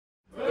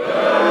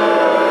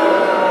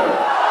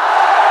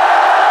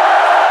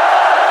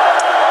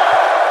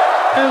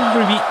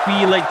 Every week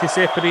we like to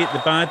separate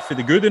the bad for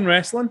the good in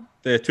wrestling,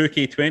 the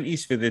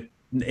 2K20s for the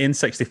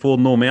N64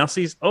 No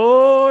Mercies.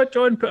 Oh,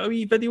 John put a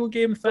wee video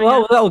game thing.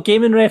 Well, little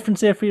gaming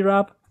reference there for you,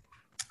 Rab.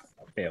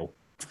 Well,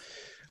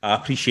 I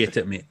appreciate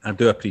it, mate. I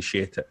do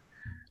appreciate it.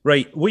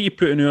 Right, what you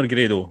putting in your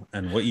Grado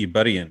and what you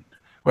burying?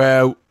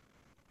 Well,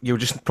 you'll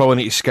just probably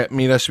need to skip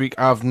me this week.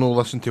 I've no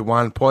listened to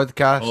one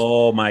podcast.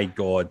 Oh my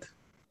God.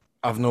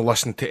 I've no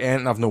listened to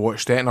anything. I've no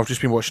watched anything. I've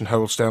just been watching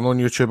Howard Stern on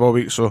YouTube all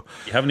week. So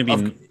You haven't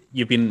been.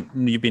 You've been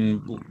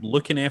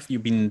looking after.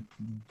 You've been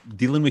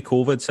dealing with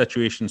COVID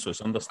situation, so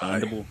it's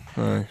understandable.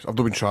 I've not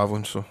been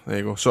travelling, so there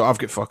you go. So I've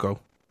got fuck all.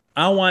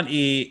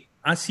 I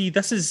see.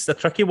 This is a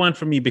tricky one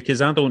for me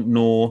because I don't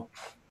know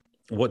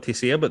what to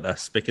say about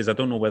this because I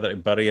don't know whether to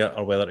bury it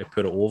or whether to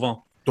put it over.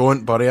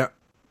 Don't bury it.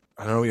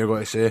 I know what you're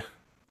going to say.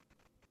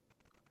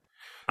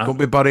 Don't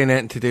be burying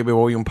it today with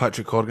William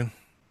Patrick Corgan.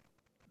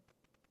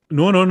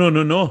 No.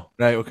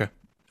 Right, okay.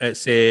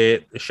 It's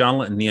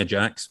Charlotte and Nia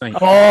Jax fight.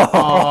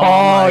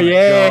 Oh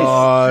yes.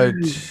 God.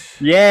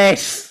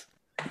 Yes.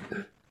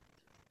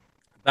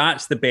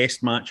 That's the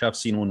best match I've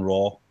seen on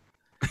Raw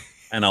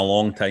in a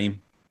long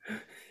time.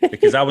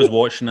 Because I was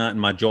watching that and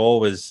my jaw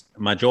was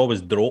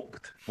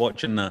dropped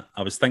watching that.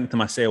 I was thinking to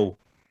myself,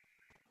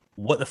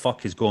 what the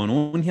fuck is going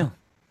on here?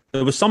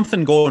 There was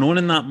something going on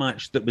in that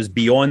match that was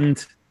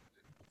beyond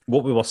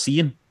what we were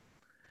seeing.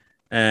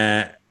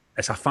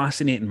 It's a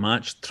fascinating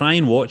match. Try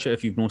and watch it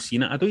if you've not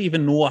seen it. I don't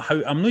even know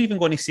how. I'm not even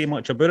going to say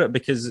much about it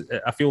because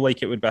I feel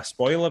like it would be a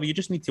spoiler. You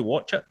just need to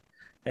watch it.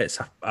 It's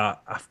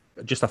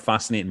just a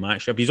fascinating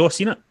match. Have you all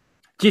seen it?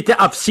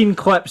 I've seen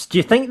clips. Do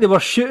you think they were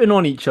shooting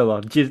on each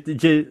other?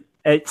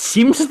 It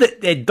seems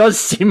that it does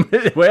seem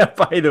that they were.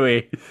 By the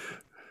way,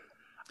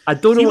 I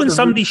don't know. See, when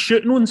somebody's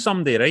shooting on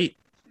somebody, right?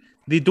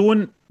 They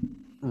don't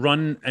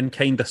run in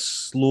kind of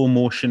slow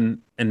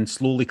motion and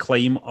slowly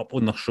climb up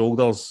on their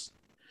shoulders.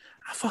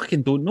 I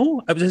fucking don't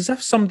know. It was as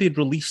if somebody had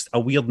released a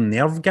weird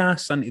nerve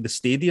gas into the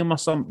stadium or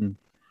something.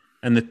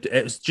 And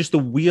it's just the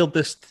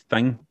weirdest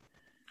thing.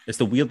 It's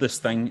the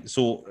weirdest thing.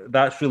 So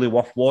that's really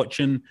worth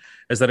watching.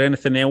 Is there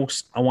anything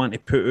else I want to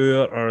put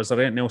out, or is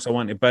there anything else I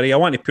want to bury? I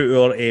want to put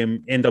our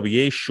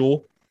NWA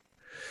show.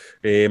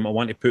 I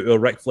want to put our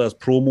Ric Flair's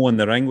promo in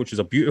the ring, which is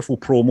a beautiful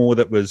promo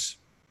that was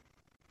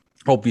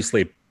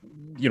obviously,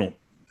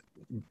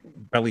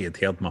 Billy had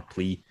heard my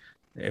plea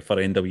for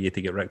NWA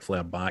to get Ric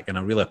Flair back, and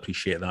I really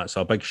appreciate that. So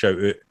a big shout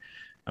out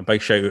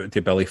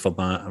to Billy for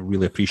that. I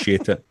really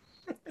appreciate it.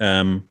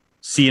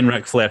 Seeing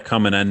Ric Flair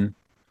coming in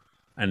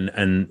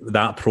and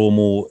that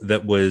promo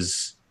that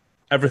was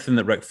everything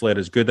that Ric Flair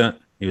is good at.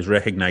 He was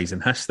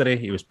recognising history,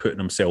 he was putting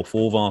himself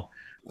over,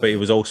 but he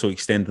was also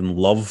extending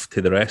love to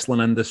the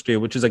wrestling industry,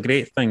 which is a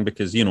great thing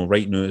because,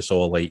 right now it's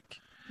all like,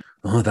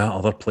 oh, that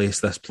other place,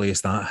 this place,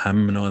 that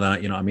him and all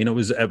that, you know what I mean? It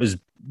was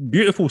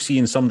beautiful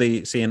seeing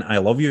somebody saying I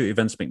love you to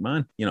Vince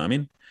McMahon, you know what I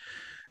mean?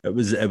 It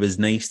was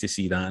nice to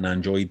see that, and I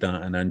enjoyed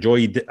that, and I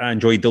enjoyed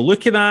the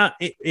look of that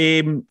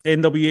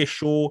NWA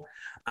show,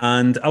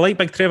 and I like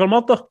Big Trevor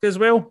Murdoch as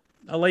well.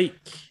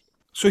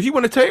 So he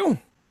won a title?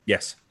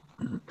 Yes.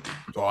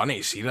 Oh, I need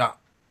to see that.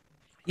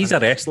 He's a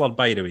wrestler,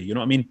 by the way, you know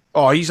what I mean?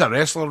 Oh, he's a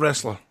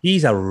wrestler.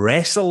 He's a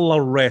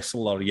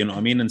wrestler, you know what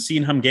I mean? And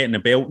seeing him getting a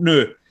belt,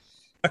 no,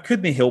 I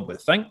couldn't help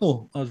but think,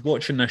 though. I was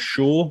watching this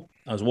show,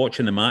 I was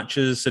watching the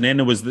matches, and then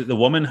there was the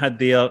woman had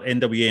their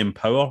NWA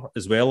Empower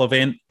as well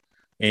event,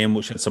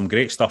 which had some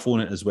great stuff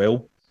on it as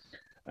well.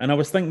 And I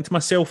was thinking to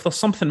myself, there's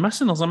something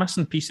missing. There's a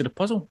missing piece of the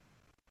puzzle.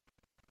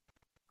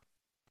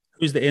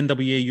 Who's the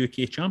NWA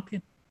UK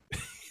champion?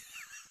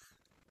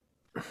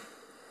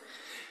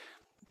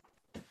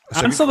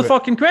 Answer the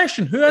fucking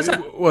question. Who is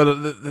it? Well,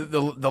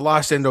 the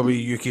last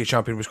NWA UK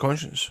champion was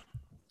Conscience.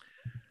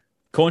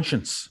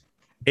 Conscience.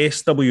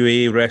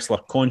 SWA wrestler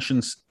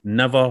Conscience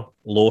never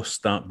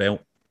lost that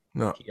belt.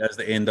 No. He is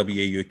the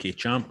NWA UK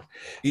champ.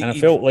 And I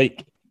felt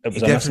like it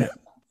was a missing.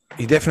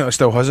 He definitely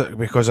still has it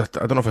because I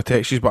don't know if I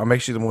texted you, but I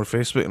messaged him on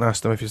Facebook and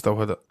asked him if he still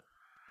had it.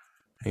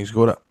 He's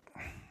got it.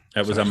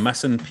 It was a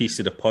missing piece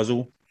of the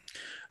puzzle.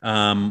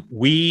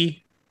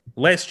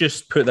 Let's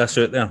just put this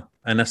out there,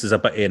 and this is a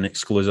bit of an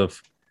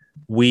exclusive.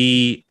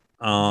 We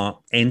are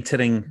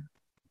entering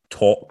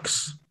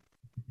talks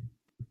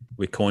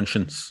with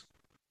Conscience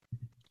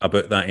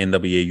about that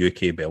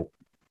NWA UK belt.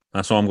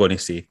 That's all I'm going to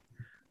say.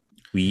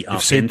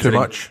 You've said too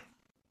much.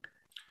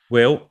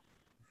 Well,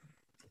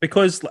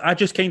 because I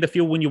just kind of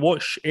feel when you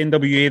watch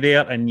NWA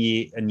there and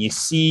you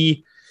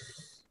see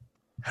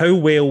how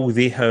well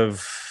they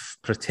have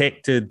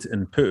protected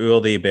and put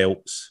all their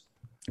belts,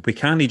 we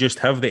can't just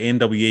have the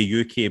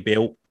NWA UK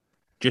belt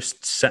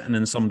just sitting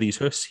in somebody's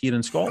house here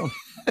in Scotland.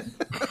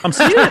 I'm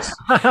serious.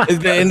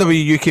 The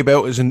NWA UK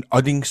belt is in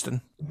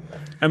Uddingston.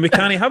 And we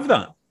can't have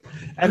that.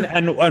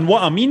 And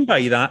what I mean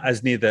by that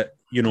isn't that,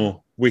 you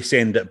know, we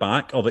send it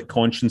back or that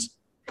Conscience,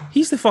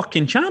 he's the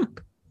fucking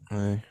champ.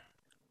 Aye.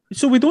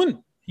 So we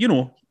don't, you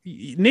know,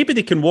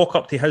 nobody can walk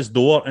up to his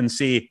door and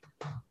say,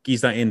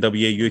 he's that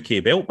NWA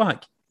UK belt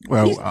back.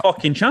 Well, he's the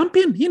fucking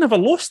champion. He never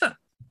lost it.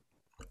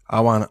 I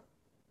want it.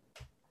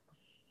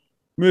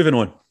 Moving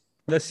on.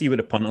 Let's see what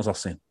the punters are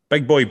saying.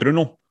 Big boy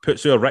Bruno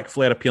puts our Ric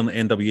Flair appearing at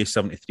NWA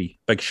 73.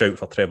 Big shout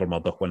for Trevor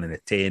Murdoch winning the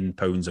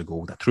 £10 of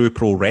gold. A true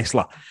pro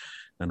wrestler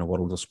in the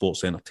world of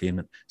sports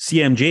entertainment.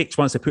 CM Jakes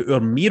wants to put our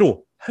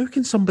Miro. How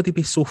can somebody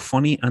be so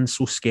funny and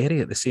so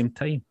scary at the same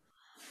time?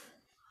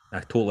 I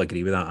totally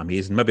agree with that.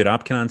 Amazing. Maybe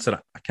Rab can answer it.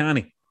 I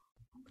can't.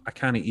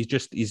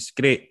 He's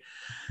great.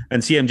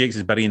 And CM Jakes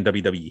is burying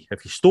WWE.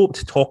 If he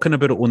stopped talking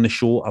about it on the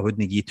show, I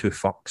wouldn't give 2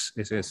 fucks,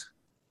 he says.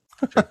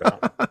 Check it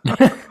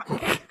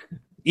out.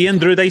 Ian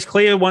Drew Dice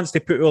Clay wants to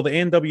put all the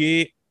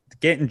NWA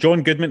getting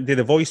John Goodman to do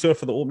the voiceover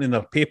for the opening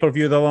of their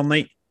pay-per-view the other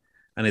night,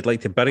 and he'd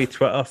like to bury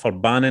Twitter for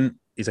banning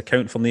his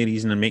account for no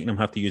reason and making him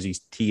have to use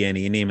his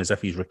TNA name as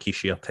if he's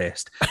Rikishi or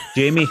Test.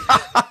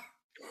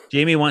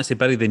 Jamie wants to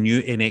bury the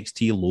new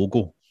NXT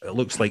logo. It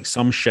looks like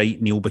some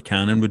shite Neil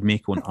Buchanan would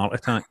make on Art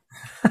Attack.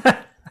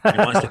 He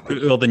wants to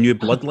put all the new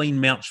Bloodline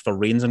merch for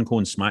Reigns and Co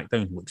on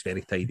SmackDown. Looks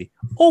very tidy.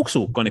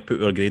 Also going to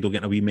put our Grado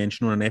getting a wee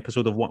mention on an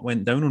episode of what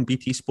went down on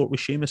BT Sport with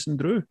Sheamus and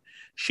Drew.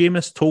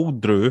 Sheamus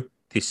told Drew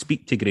to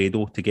speak to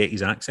Grado to get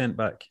his accent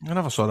back. I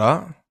never saw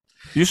that.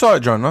 You saw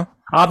it, John, no?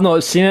 I've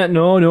not seen it.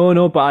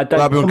 No, but I did.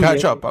 Well, I'll be on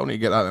catch up. I'll need to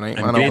get that tonight.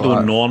 And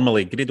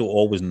Grado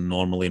always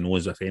normally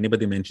knows if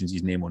anybody mentions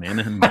his name on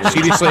anything.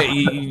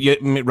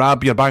 Seriously,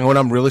 Rab, you're bang on.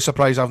 I'm really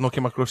surprised I've not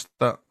come across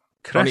that.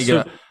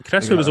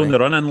 Chris, who was on the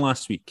run-in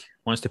last week,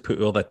 wants to put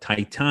all the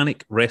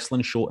Titanic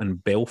wrestling show in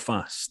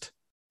Belfast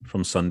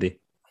from Sunday,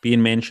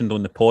 being mentioned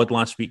on the pod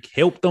last week,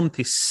 helped them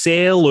to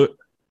sell out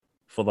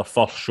for their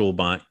first show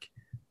back.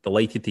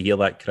 Delighted to hear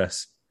that,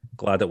 Chris.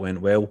 Glad it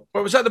went well.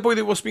 Well, was that the boy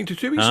that was speaking to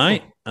 2 weeks ago?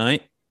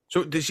 Aye.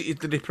 So did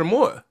they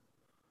promote it?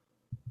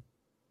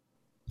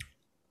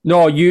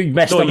 No, you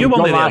missed No, him. you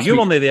weren't there. Last You week.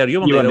 weren't there. It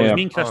was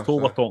me and Chris Oh, Toll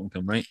were sorry. talking to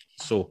him, right?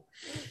 So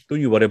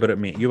don't you worry about it,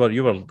 mate. You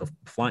were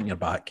flat on your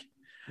back.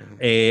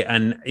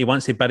 And he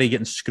wants to bury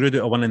getting screwed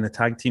out of winning the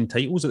tag team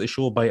titles at the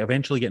show by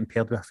eventually getting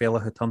paired with a fella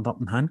who turned up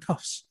in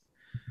handcuffs.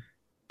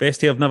 Best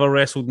to have never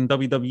wrestled in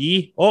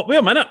WWE. Oh, wait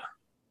a minute.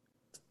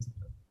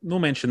 No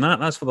mention that.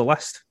 That's for the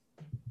list.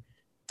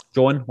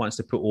 John wants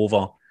to put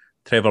over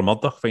Trevor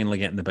Murdoch finally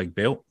getting the big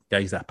belt.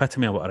 Guys, the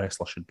epitome of what a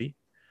wrestler should be.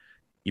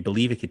 You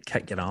believe he could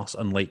kick your ass,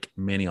 unlike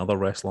many other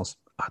wrestlers.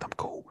 Adam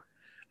Cole.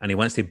 And he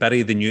wants to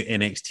bury the new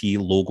NXT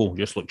logo.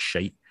 Just looks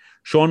shite.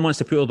 Sean wants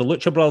to put all the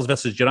Lucha Brothers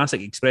versus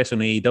Jurassic Express on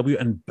AEW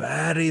and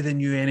bury the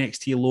new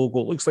NXT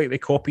logo. It looks like they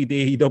copied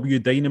AEW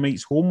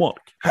Dynamite's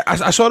homework.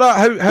 I saw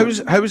that.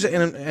 How is it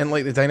in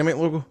like the Dynamite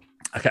logo?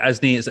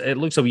 It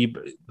looks a wee.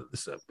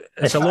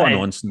 It's a lot of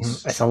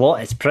nonsense. It's a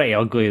lot. It's pretty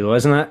ugly though,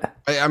 isn't it?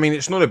 I mean,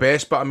 it's not the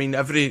best, but I mean,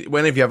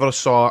 when have you ever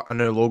saw a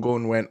new logo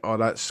and went, "Oh,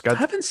 that's good"?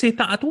 Having said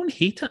that, I don't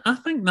hate it. I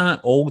think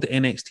that old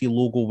NXT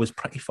logo was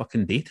pretty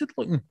fucking dated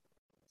looking.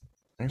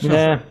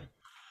 Yeah. Do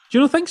you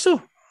not think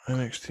so?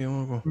 NXT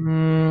logo.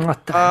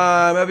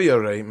 Maybe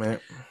you're right, mate.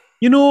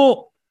 You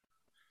know,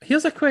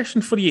 here's a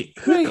question for you.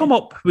 Who come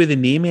up with the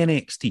name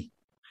NXT?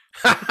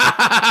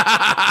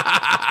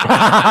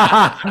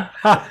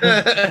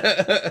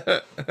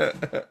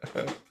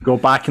 Go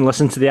back and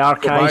listen to the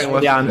archives for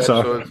the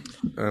answer.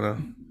 I know.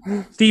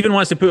 Stephen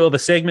wants to put all the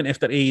segment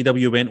after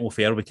AEW went off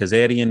air with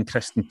Kazarian,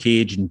 Christian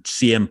Cage, and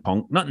CM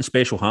Punk. Nothing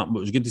special happened, but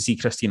it was good to see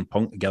Christian and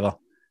Punk together.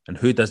 And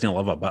who doesn't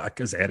love a bit of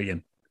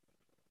Kazarian?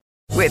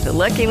 With the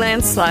Lucky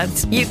Land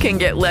Slots, you can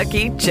get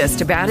lucky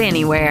just about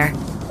anywhere.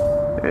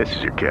 This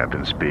is your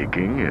captain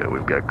speaking.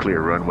 We've got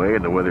clear runway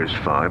and the weather's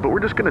fine, but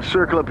we're just going to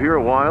circle up here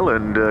a while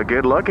and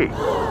get lucky.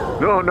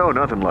 No,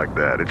 nothing like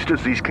that. It's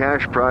just these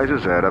cash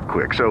prizes add up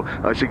quick. So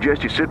I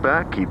suggest you sit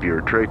back, keep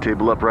your tray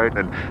table upright,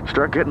 and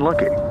start getting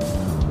lucky.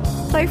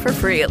 Play for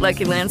free at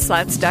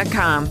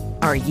LuckyLandSlots.com.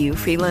 Are you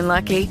feeling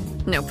lucky?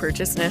 No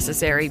purchase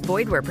necessary.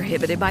 Void where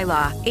prohibited by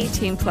law.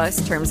 18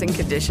 plus terms and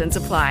conditions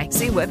apply.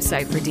 See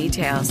website for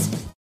details.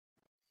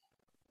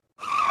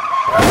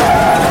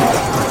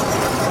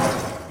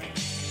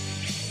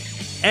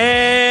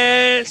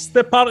 It's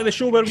the part of the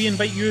show where we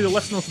invite you, the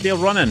listeners, to their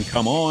run-in.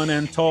 Come on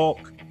and talk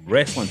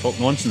wrestling, talk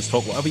nonsense,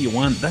 talk whatever you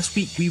want. This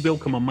week we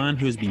welcome a man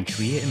who has been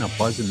creating a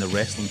buzz in the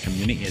wrestling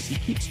community as he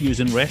keeps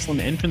using wrestling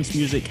entrance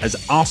music as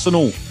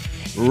Arsenal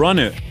run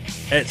out.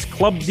 It's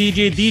Club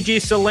DJ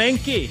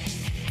Solanke.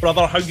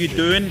 Brother, how you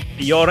doing?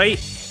 Are you alright?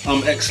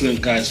 I'm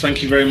excellent, guys.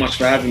 Thank you very much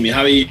for having me.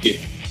 How are you?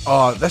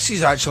 Oh, this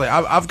is actually,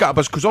 I've got a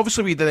buzz because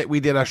obviously we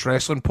did this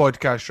wrestling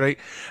podcast, right?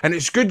 And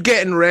it's good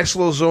getting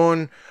wrestlers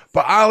on,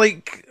 but I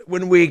like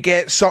when we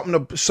get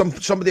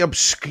somebody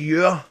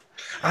obscure.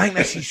 I think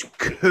this is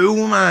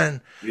cool,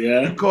 man.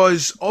 Yeah.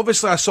 Because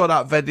obviously I saw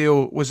that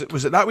video. Was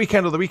it that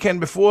weekend or the weekend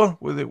before?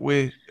 It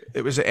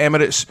was at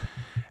Emirates,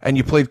 and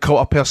you played Cult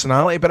of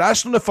Personality, but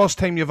that's not the first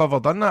time you've ever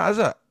done that, is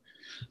it?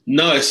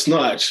 No, it's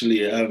not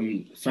actually.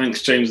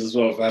 Thanks, James, as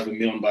well for having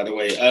me on, by the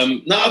way.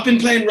 No, I've been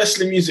playing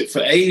wrestling music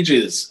for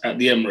ages at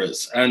the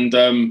Emirates, and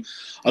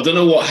I don't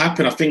know what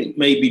happened. I think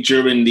maybe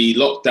during the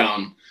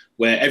lockdown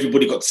where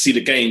everybody got to see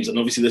the games, and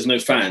obviously there's no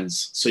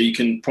fans, so you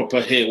can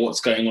proper hear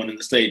what's going on in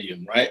the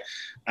stadium, right?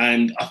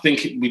 And I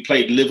think we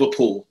played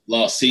Liverpool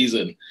last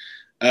season,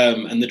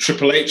 and the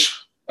Triple H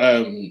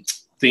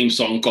theme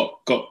song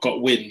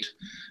got wind.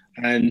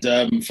 And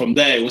from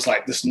there, it was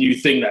like this new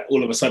thing that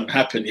all of a sudden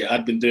happened. Yeah,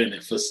 I'd been doing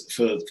it for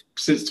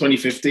since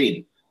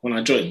 2015 when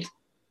I joined.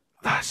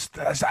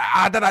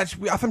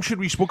 I'm sure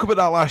we spoke about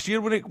that last year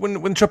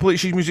when Triple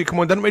H's music came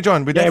on, didn't we,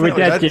 John? We did.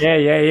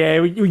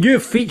 Yeah. You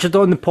featured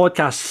on the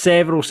podcast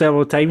several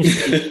times.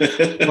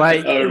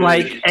 like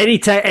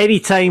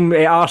anytime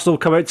Arsenal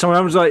come out,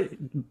 someone was like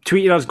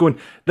tweeting us going,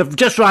 "They've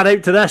just ran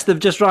out to this. They've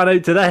just ran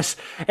out to this."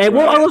 Right.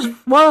 What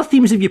other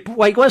themes have you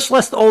like? Let's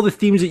list all the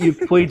themes that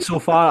you've played so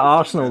far at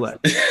Arsenal. Then.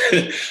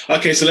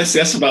 Okay, so let's see.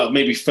 That's about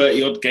maybe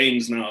 30 odd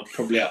games now,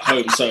 probably at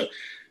home. So.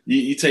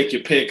 You take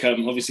your pick.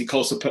 Obviously,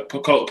 Cult of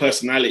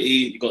Personality.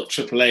 You got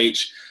Triple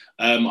H.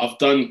 I've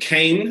done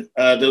Kane.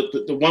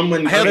 The one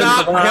when held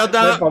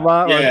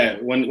that. Yeah,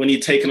 when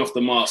you'd taken off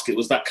the mask, it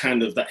was that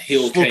kind of that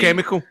heel. Slow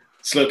Chemical.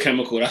 Slow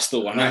Chemical. That's the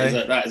one.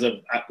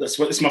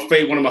 It's my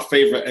favorite. One of my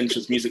favorite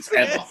entrance musics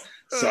ever.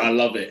 So I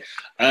love it.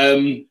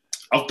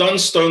 I've done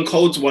Stone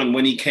Cold's one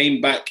when he came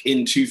back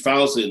in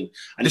 2000.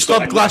 And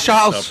Disturbed Glass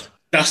Shatters.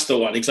 That's the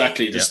one,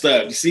 exactly.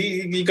 Disturbed. You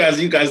see, you guys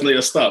know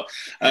your stuff.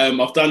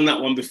 I've done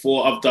that one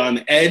before. I've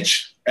done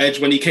Edge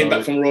when he came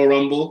back from Royal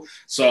Rumble.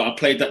 So I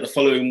played that the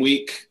following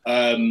week.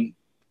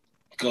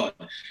 God,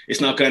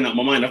 it's not going out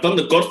my mind. I've done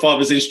the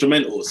Godfather's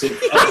instrumental. So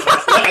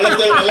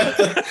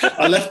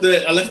I left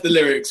the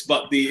lyrics,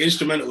 but the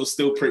instrumental was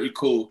still pretty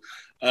cool.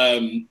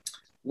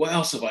 What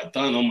else have I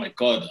done? Oh my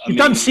God! You've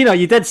done Cena.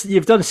 You've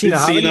done Cena.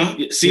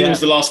 Cena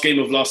was the last game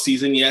of last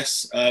season.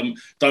 Yes.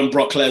 Done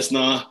Brock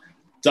Lesnar.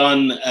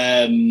 Done.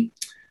 I'm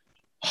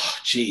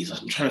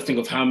trying to think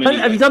of how many.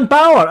 Have you done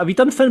Balor? Have you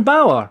done Finn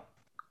Balor?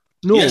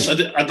 No. Yes, I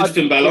did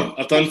Finn Balor.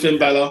 I've done Finn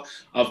Balor.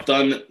 I've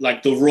done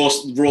like the Raw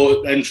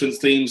entrance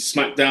themes,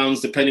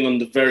 SmackDowns, depending on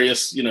the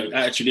various,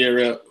 Attitude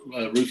Era,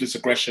 Ruthless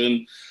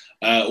Aggression,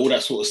 all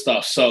that sort of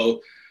stuff.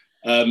 So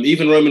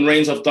even Roman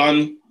Reigns, I've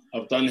done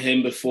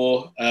him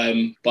before.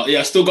 But yeah,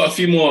 I still got a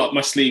few more up my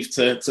sleeve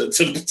to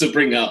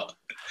bring out.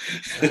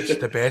 That's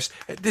the best.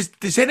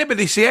 Does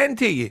anybody say anything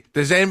to you?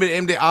 Does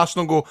anybody at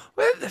Arsenal go,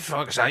 "What the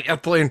fuck is that you're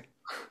playing?"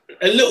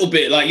 A little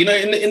bit, like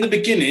in the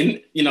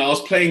beginning, I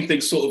was playing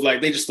things sort of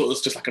like they just thought it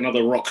was just like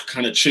another rock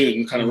kind of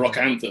tune, kind of rock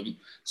anthem.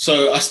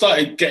 So I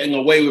started getting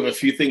away with a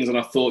few things, and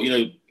I thought,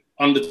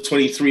 under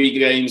 23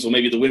 games or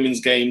maybe the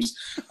women's games,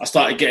 I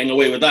started getting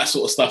away with that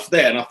sort of stuff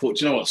there. And I thought,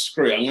 you know what,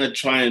 screw it, I'm going to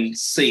try and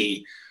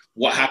see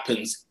what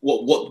happens.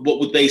 What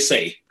would they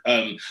say?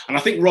 And I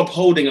think Rob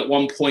Holding at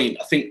one point,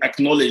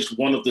 acknowledged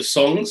one of the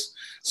songs.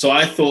 So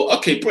I thought,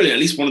 okay, brilliant. At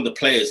least one of the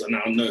players are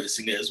now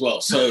noticing it as well.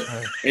 So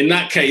in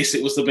that case,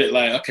 it was a bit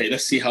like, okay,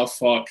 let's see how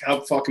far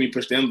can we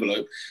push the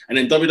envelope. And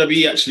then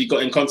WWE actually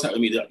got in contact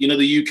with me. The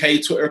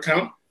UK Twitter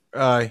account?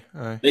 Aye.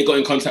 They got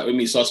in contact with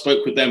me. So I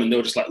spoke with them and they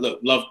were just like, look,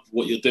 love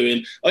what you're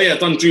doing. Oh yeah, I've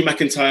done Drew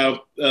McIntyre,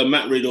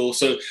 Matt Riddle.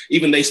 So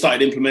even they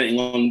started implementing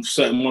on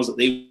certain ones that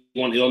they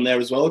wanted on there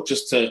as well,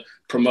 just to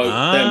promote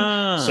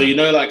them. So,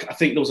 I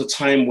think there was a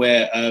time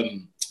where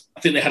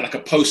I think they had like a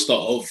poster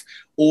of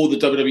all the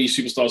WWE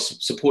superstars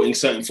supporting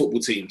certain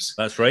football teams.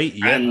 That's right.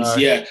 Yeah. And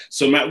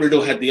so Matt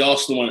Riddle had the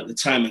Arsenal one at the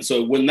time. And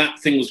so when that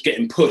thing was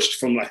getting pushed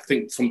from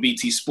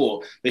BT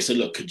Sport, they said,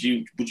 look, would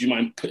you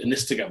mind putting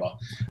this together?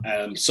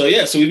 So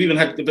we've even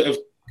had a bit of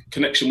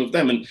connection with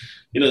them. And,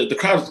 the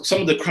crowd,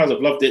 some of the crowds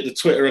have loved it. The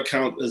Twitter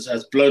account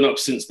has blown up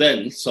since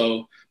then.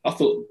 So I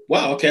thought,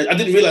 wow, okay. I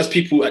didn't realize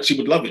people actually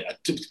would love it.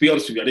 To be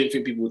honest with you, I didn't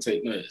think people would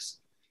take notice.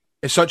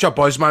 It's such a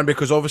buzz, man,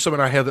 because obviously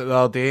when I heard it the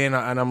other day and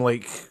I'm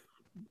like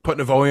putting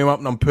the volume up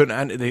and I'm putting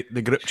it into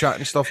the group chat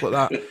and stuff like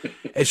that,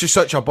 it's just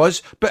such a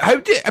buzz. But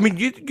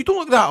you don't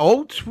look that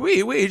old.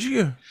 What age are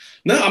you?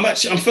 No, I'm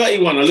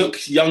 31. I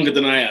look younger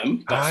than I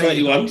am. But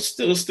 31,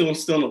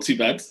 still not too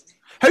bad.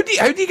 How do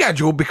you get a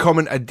job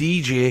becoming a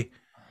DJ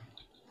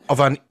of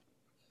a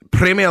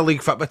Premier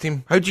League football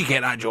team? How do you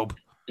get that job?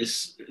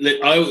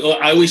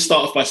 I always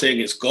start off by saying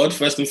it's God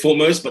first and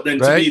foremost, but then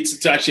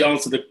to actually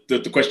answer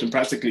the question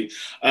practically,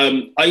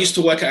 I used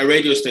to work at a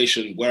radio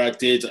station where I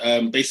did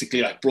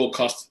basically like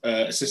broadcast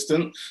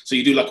assistant. So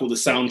you do like all the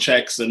sound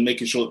checks and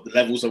making sure that the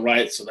levels are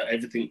right so that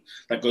everything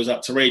that goes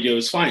out to radio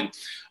is fine.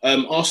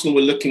 Arsenal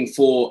were looking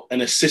for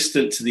an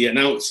assistant to the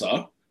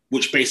announcer,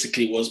 which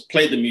basically was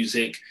play the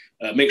music,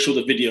 make sure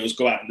the videos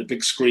go out on the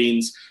big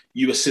screens.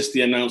 You assist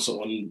the announcer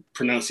on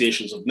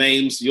pronunciations of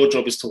names. Your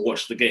job is to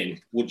watch the game.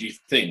 What do you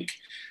think?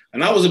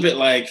 And I was a bit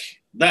like,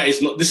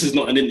 this is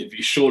not an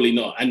interview, surely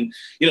not. And,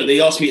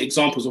 they asked me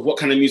examples of what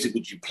kind of music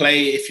would you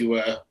play if you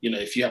were,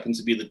 if you happen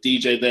to be the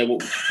DJ there,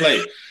 what would you play?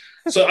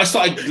 So I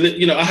started,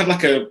 I had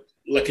like a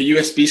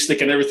USB stick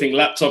and everything,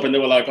 laptop, and they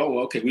were like, oh,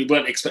 okay, we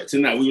weren't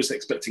expecting that. We were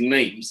expecting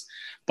names.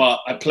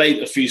 but I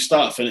played a few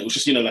stuff, and it was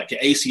just, you know, like your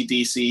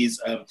AC/DCs,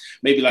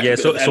 maybe like yeah. A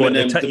bit So, of so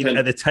Eminem,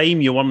 at the time,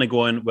 you weren't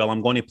going, well,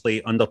 I'm going to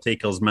play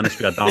Undertaker's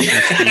Ministry of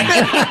Darkness.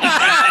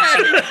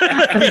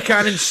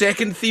 Buchanan's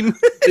second theme.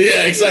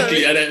 Yeah,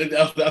 exactly. And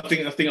I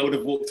think I would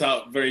have walked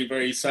out very,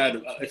 very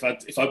sad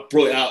if I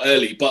brought it out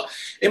early. But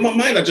in my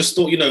mind, I just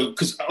thought, you know,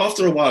 because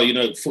after a while, you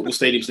know, football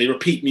stadiums, they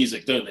repeat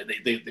music, don't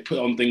they? They put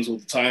on things all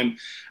the time.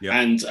 Yeah.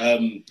 And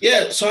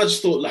so I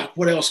just thought, like,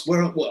 what else?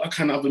 What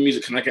kind of other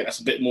music can I get that's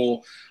a bit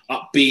more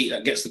upbeat,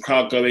 that gets the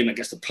crowd going, that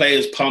gets the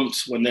players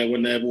pumped when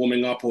they're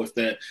warming up, or if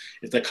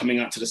they're coming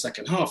out to the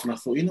second half? And I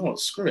thought, you know what,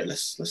 screw it,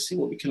 let's see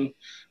what we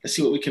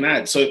can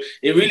add. So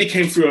it really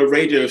came through a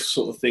radio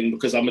sort of thing,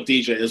 because I'm a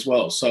DJ as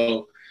well.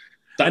 So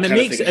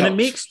it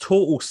makes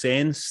total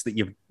sense that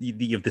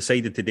you've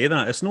decided to do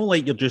that. It's not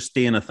like you're just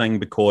doing a thing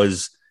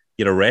because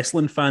you're a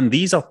wrestling fan.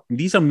 These are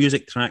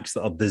music tracks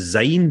that are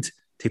designed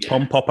to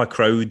pump up a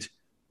crowd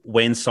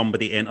when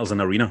somebody enters an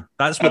arena.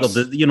 That's what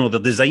they're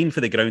designed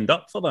for the ground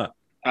up for that.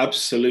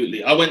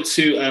 Absolutely. I went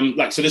to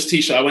this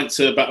T-shirt. I went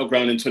to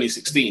Battleground in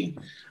 2016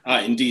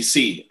 in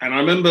DC, and I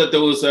remember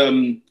there was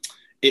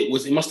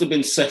it must have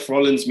been Seth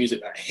Rollins'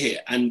 music that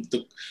hit, and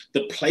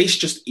the place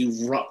just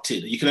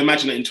erupted. You can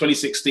imagine it in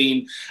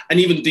 2016, and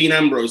even Dean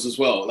Ambrose as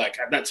well. Like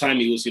at that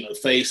time, he was, you know,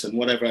 face and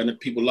whatever, and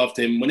people loved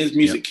him. When his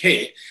music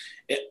hit,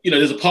 you know,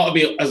 there's a part of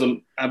me as a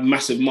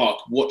massive mark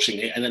watching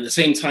it, and at the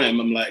same time,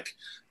 I'm like,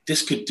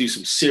 this could do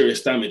some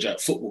serious damage at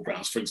football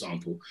grounds, for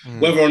example,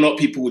 whether or not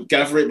people would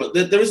gather it. But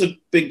there is a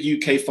big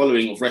UK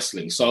following of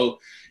wrestling. So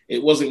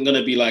it wasn't going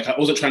to be like, I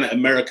wasn't trying to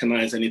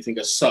Americanize anything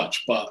as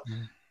such, but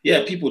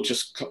yeah, people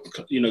just,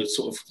 you know,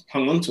 sort of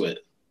hung on to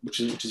it,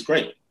 which is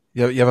great.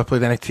 You ever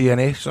played any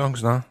TNA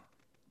songs, no?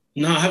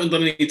 No, I haven't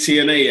done any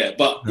TNA yet,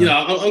 but you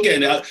know, I'm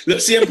getting it. Look,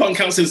 CM Punk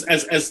counts as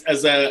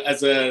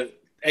a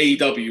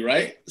AEW,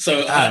 right?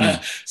 So,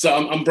 so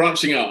I'm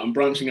branching out. I'm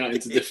branching out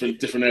into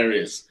different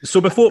areas. So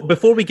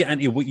before we get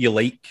into what you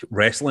like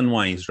wrestling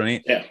wise,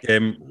 right? Yeah.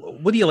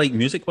 What do you like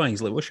music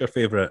wise? Like, what's your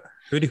favorite?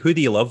 Who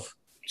do you love?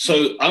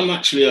 So I'm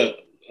actually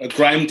a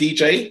grime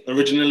DJ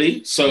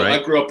originally. So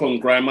I grew up on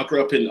grime. I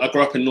grew up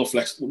in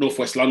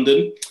Northwest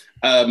London.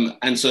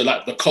 And so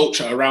like the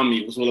culture around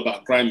me was all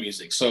about grime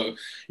music. So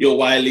your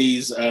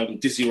Wileys,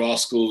 Dizzy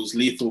Rascals,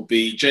 Lethal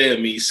B,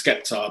 JME,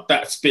 Skepta.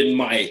 That's been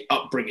my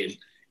upbringing,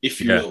 if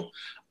you will.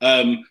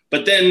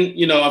 But then,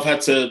 you know, I've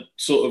had to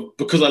sort of,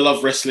 because I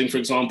love wrestling, for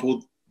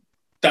example,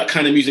 that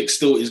kind of music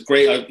still is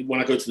great. When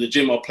I go to the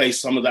gym, I'll play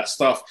some of that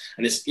stuff,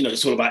 and it's, you know,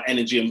 it's all about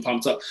energy and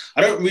pumped up.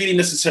 I don't really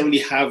necessarily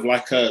have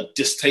like a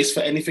distaste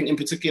for anything in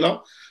particular.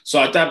 So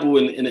I dabble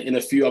in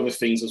a few other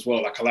things as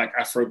well. Like I like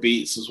Afro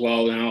beats as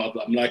well now.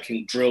 I'm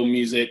liking drill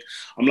music.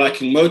 I'm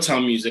liking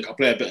Motown music. I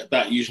play a bit of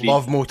that usually.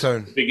 Love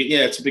Motown.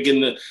 To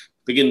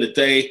begin the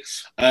day.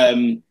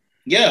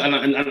 Yeah,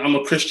 and I'm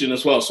a Christian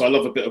as well, so I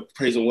love a bit of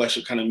praise and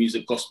worship kind of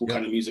music, gospel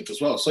kind of music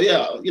as well. So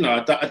yeah, you know,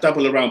 I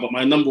dabble around, but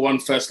my number one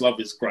first love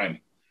is grime.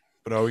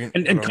 Brilliant.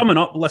 And coming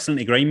up, listening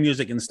to grime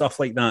music and stuff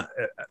like that,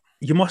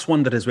 you must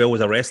wonder as well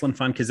as a wrestling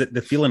fan, because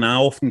the feeling I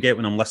often get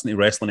when I'm listening to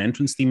wrestling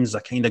entrance themes, I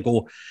kind of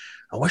go,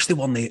 I wish they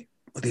weren't.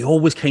 They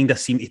always kind of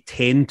seem to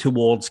tend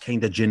towards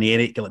kind of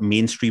generic, like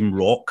mainstream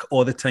rock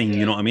all the time.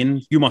 You know what I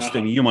mean? You must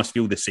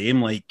feel the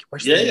same. Like,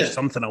 wish there was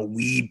something a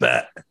wee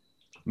bit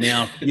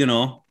more, you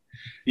know.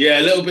 Yeah,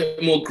 a little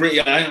bit more gritty.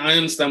 I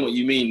understand what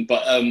you mean,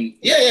 but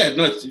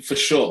no, for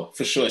sure.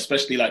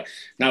 Especially like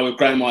now with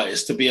grime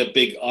artists, to be a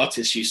big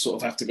artist, you sort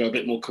of have to go a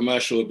bit more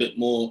commercial, a bit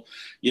more,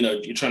 you know,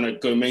 you're trying to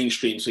go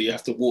mainstream, so you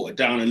have to water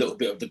down a little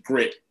bit of the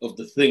grit of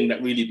the thing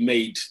that really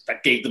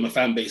gave them a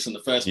fan base in the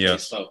first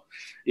place. So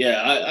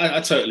yeah,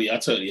 I totally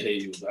hear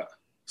you with that.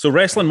 So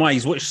wrestling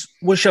wise, what's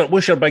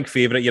your big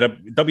favourite? You're a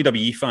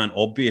WWE fan,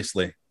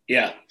 obviously.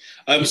 Yeah.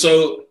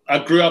 So I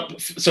grew up.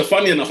 So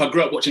funny enough, I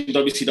grew up watching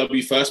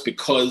WCW first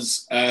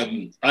because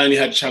I only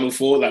had Channel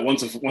 4, like 1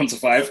 to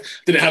 5.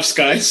 Didn't have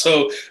Sky,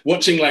 so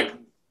watching like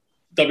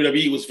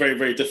WWE was very,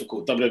 very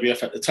difficult.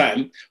 WWF at the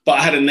time, but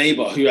I had a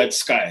neighbor who had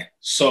Sky,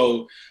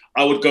 so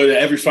I would go there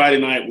every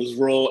Friday night was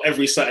Raw,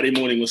 every Saturday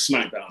morning was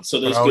SmackDown. So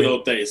those good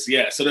old days,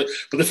 yeah.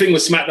 But the thing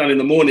with SmackDown in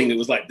the morning, it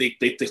was like they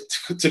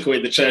took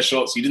away the chair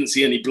shots. You didn't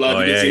see any blood.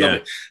 You didn't see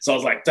nothing. So I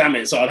was like, damn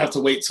it. So I'd have to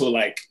wait till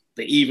like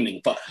the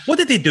evening. But what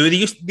did they do?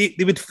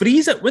 They would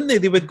freeze it, wouldn't they?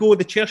 They would go with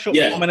the chair shot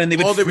and they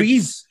would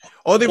freeze.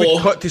 Or they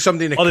would cut to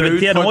somebody in the crowd. Or they would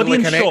do an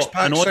audience like shot,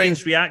 an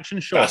audience reaction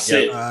shot. That's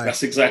it.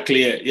 That's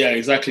exactly it. Yeah,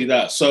 exactly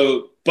that.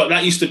 So, but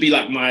that used to be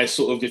like my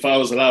sort of, if I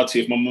was allowed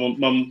to, if my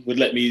mum would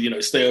let me, you know,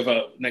 stay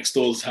over next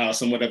door's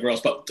house and whatever else.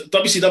 But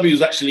WCW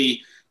was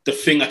actually the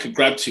thing I could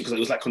grab to because it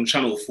was like on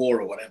Channel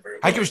 4 or whatever.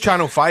 I think it was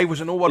Channel 5, was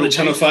it? No, what?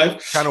 Channel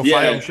 5? Channel 5,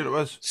 I'm sure it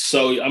was.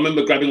 So I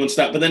remember grabbing onto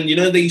that. But then, you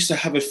know, they used to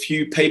have a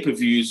few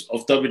pay-per-views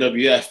of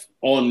WWF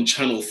on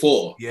Channel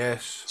 4.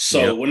 Yes.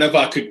 So whenever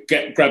I could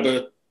grab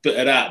a bit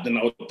of that, then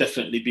I would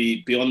definitely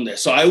be on there.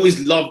 So I always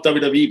loved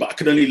WWE, but I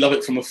could only love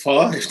it from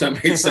afar, if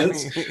that makes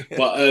sense.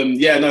 But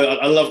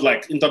I love,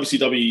 like in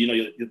WCW, you know,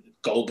 your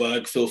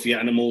Goldberg, Filthy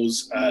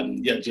Animals,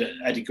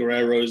 Eddie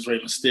Guerrero's, Rey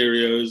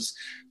Mysterio's,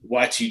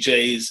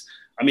 Y2J's.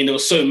 I mean, there were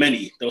so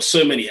many,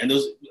 and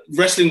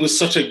wrestling was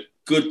such a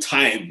good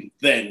time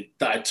then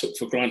that I took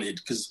for granted,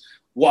 because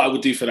what I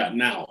would do for that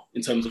now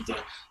in terms of the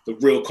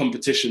real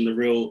competition, the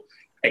real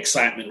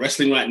excitement.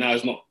 Wrestling right now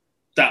is not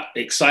that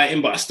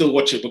exciting, but I still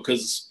watch it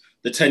because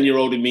the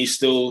 10-year-old in me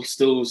still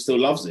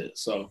loves it.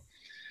 So,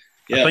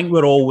 yeah. I think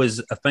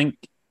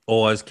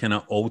all us kind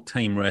of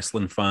old-time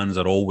wrestling fans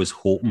are always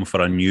hoping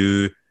for a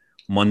new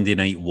Monday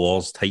Night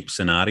Wars type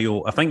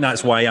scenario. I think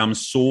that's why I'm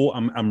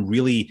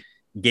really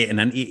getting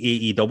into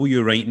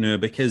AEW right now,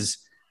 because,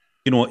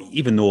 you know,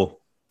 even though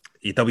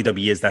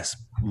WWE is this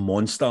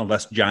monster,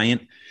 this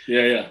giant,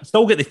 I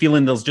still get the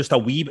feeling there's just a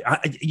wee bit,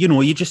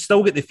 you just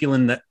still get the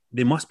feeling that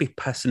they must be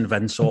pissing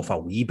Vince off a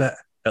wee bit.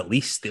 At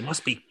least they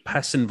must be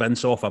pissing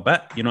Vince off a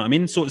bit. You know what I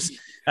mean? So it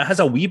has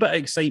a wee bit of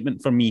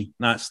excitement for me,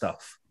 that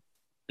stuff.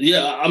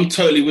 Yeah, I'm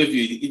totally with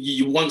you.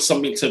 You want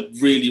something to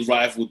really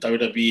rival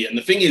WWE. And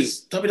the thing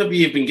is,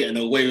 WWE have been getting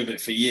away with it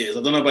for years.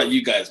 I don't know about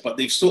you guys, but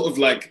they've sort of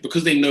like,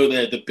 because they know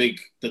they're the big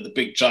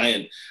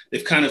giant,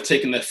 they've kind of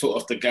taken their foot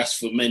off the gas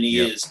for many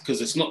years, because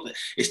it's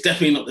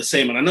definitely not the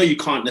same. And I know you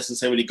can't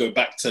necessarily go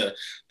back to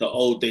the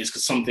old days,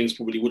 because some things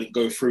probably wouldn't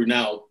go through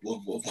now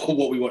with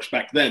what we watched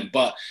back then.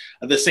 But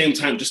at the same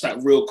time, just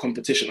that real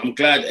competition. I'm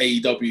glad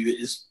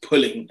AEW is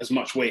pulling as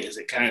much weight as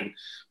it can,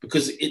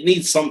 because it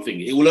needs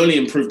something. It will only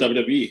improve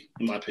WWE,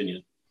 in my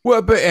opinion. What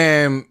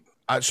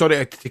about, sorry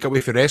to take away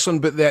from wrestling,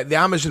 but the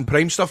Amazon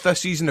Prime stuff this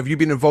season, have you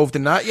been involved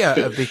in that yet?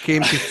 Have they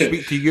came to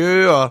speak to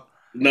you, or?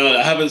 No,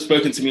 I haven't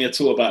spoken to me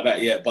at all about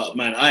that yet, but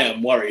man, I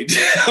am worried.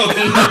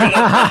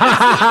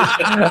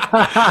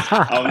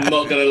 I'm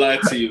not going to lie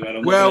to you,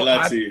 man.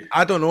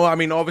 I don't know. I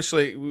mean,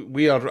 obviously,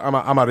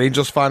 I'm a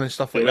Rangers fan and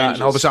stuff like that,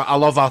 and obviously I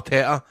love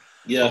Arteta.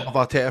 Yeah. I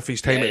love Arteta for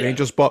his time at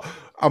Rangers, but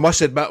I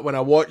must admit, when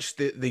I watched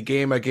the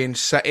game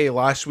against City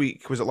last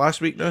week, was it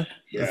last week now?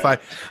 Yeah.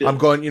 I'm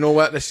going, you know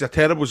what, this is a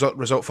terrible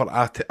result for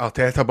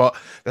Arteta, but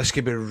this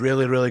could be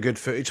really, really good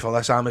footage for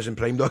this Amazon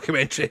Prime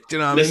documentary. Do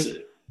you know what I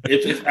mean?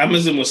 If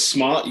Amazon was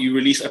smart, you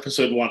release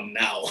episode 1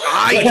 now.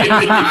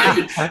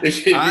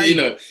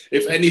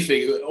 If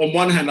anything, on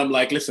one hand, I'm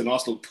like, listen,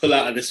 Arsenal, pull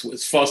out of this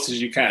as fast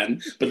as you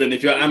can. But then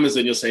if you're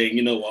Amazon, you're saying,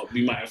 you know what,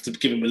 we might have to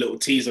give him a little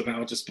teaser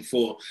now, just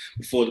before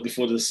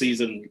the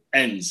season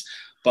ends.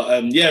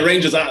 But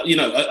Rangers. Are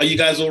you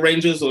guys all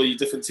Rangers, or are you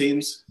different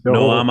teams?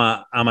 No,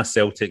 I'm a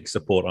Celtic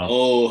supporter.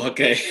 Oh,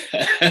 okay.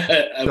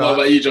 And what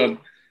about you, John?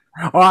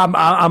 Oh,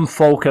 I'm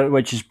Falkirk,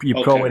 which is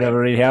you probably never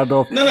really heard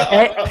of.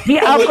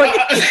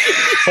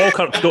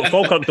 Falkirk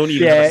don't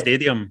even have a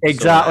stadium.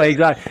 Exactly.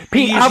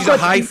 Pete, he's a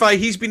hi-fi.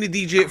 He's been a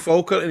DJ at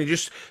Falkirk, and he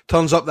just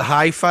turns up the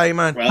hi-fi,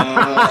 man.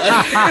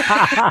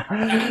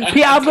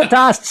 Pete, I've got to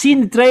ask, see in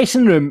the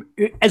dressing room,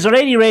 is there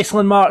any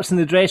wrestling marks in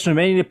the dressing room?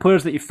 Any of the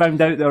players that you found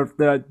out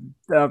they're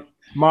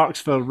marks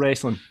for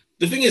wrestling?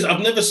 The thing is, I've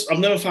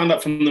never found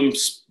out from them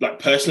like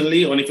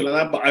personally or anything like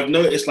that, but I've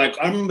noticed, like,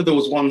 I remember there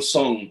was one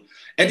song,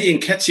 Eddie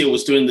Nketiah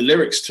was doing the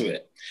lyrics to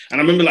it.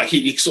 And I remember, like,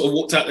 he sort of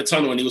walked out the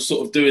tunnel and he was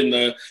sort of doing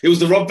it was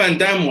the Rob Van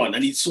Dam one,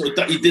 and he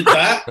did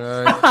that.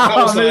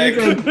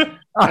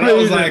 I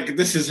was like,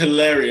 this is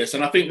hilarious.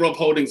 And I think Rob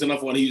Holding's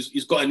another one.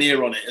 He's got an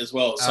ear on it as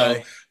well.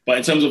 So, but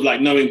in terms of like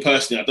knowing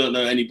personally, I don't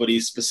know anybody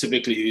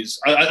specifically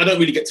I don't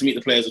really get to meet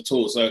the players at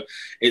all. So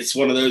it's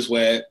one of those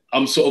where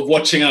I'm sort of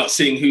watching out,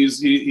 seeing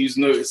who's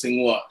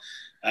noticing what.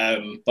 But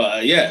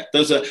I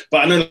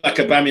know, like,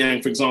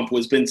 Aubameyang, for example,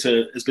 has been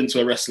to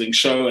a wrestling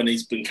show and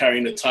he's been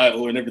carrying the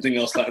title and everything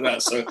else like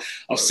that. So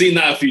I've seen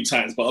that a few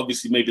times, but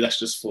obviously maybe that's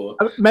just for.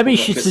 Maybe you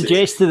should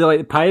suggest to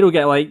the pyro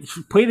get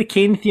play the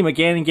Kane theme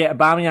again and get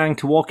Aubameyang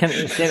to walk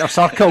into the centre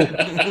circle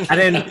and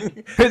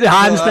then put the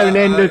hands down, and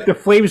then the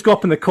flames go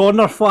up in the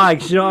corner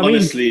flags. You know what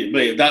Honestly, I mean?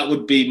 Mate, that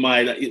would be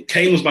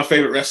Kane was my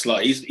favourite wrestler.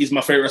 He's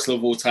my favourite wrestler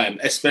of all time,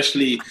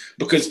 especially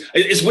because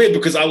it's weird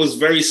because I was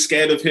very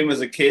scared of him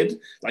as a kid.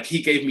 Like,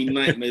 he gave me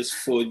nightmares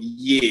for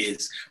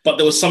years, but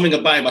there was something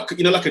about him,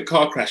 like a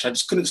car crash, I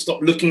just couldn't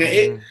stop looking at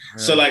it.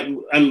 So like,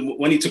 and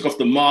when he took off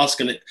the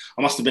mask, and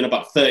I must have been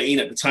about 13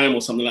 at the time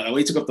or something like that, when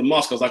he took off the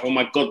mask, I was like, oh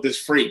my god,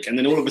 this freak. And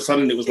then all of a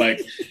sudden it was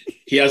like,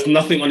 he has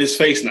nothing on his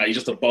face now, he's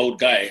just a bold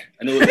guy.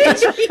 And all of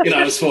it,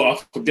 I was for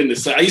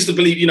goodness. So I used to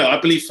believe, I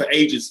believed for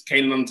ages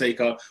Kane and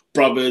Undertaker,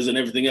 brothers and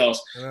everything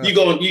else. You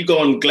go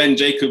on Glenn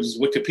Jacobs'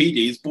 Wikipedia,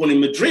 he's born in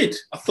Madrid.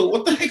 I thought,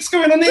 what the heck's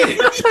going on here?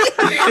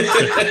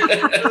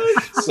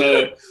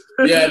 So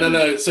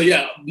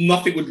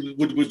nothing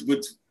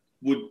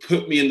would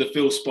put me in the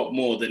Phil spot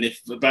more than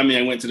if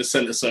Aubameyang went to the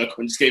centre circle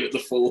and just gave it the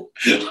full.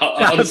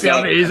 That would be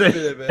amazing.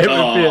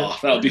 That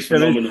would be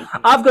phenomenal.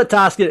 I've got to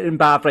ask it in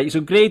Bath, right?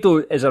 So Grado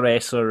is a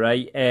wrestler,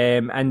 right?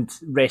 And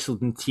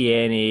wrestled in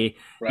TNA,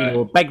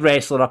 right. Big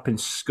wrestler up in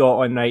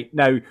Scotland, right?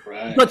 Now,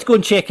 you've got to go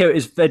and check out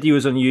his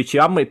videos on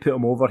YouTube. I'm going to put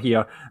them over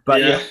here.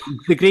 But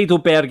the Grado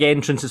Berg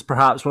entrance is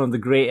perhaps one of the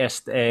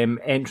greatest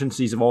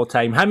entrances of all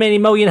time. How many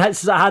million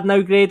hits has it had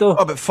now, Grado?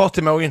 Oh, about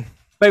 40 million.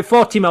 About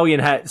 40 million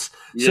hits.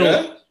 Yeah.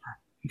 So,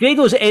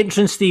 Grado's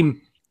entrance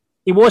theme,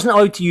 he wasn't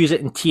allowed to use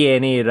it in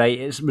TNA, right?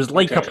 It was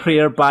like a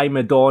prayer by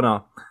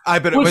Madonna.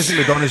 But it wasn't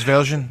Madonna's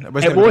version. It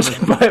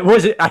wasn't. But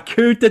was it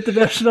Aku did the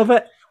version of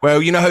it?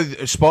 Well, you know how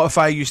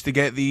Spotify used to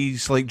get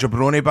these like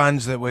jabroni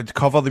bands that would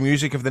cover the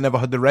music if they never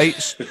had the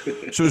rights. So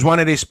it was one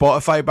of these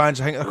Spotify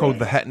bands. I think they're called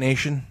the Hit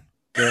Nation.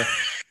 Yeah.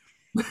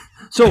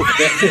 So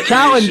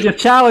your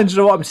challenge,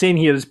 what I'm saying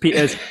here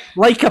is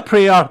Like a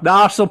Prayer. The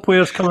Arsenal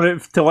players coming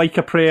out to Like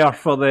a Prayer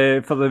for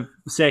the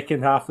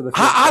second half of the.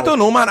 I don't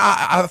know, man.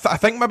 I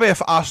think maybe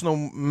if Arsenal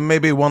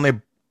maybe won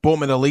the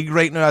bottom of the league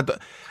right now, I'd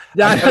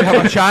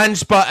have a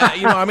chance. But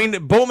you know, I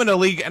mean, bottom of the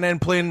league and then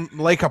playing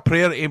Like a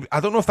Prayer. I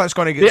don't know if that's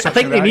going to get. I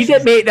think they need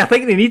it, mate. I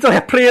think they need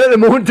Like a Prayer at the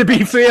moment. To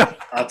be fair,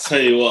 I'll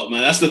tell you what,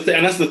 man. That's the thing,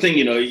 and that's the thing.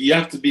 You know, you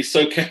have to be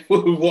so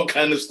careful with what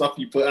kind of stuff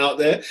you put out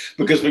there.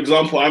 Because, for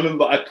example, I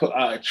remember I put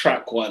out a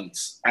track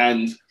once,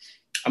 and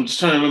I'm just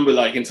trying to remember,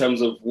 like, in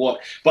terms of what.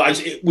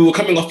 But we were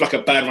coming off like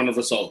a bad run of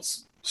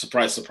results.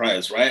 Surprise,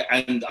 surprise, right?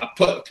 And I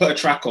put a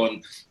track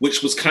on,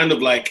 which was kind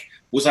of like.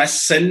 Was I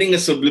sending a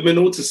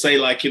subliminal to say,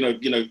 like, you know,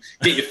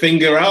 get your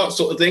finger out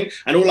sort of thing?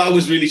 And all I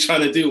was really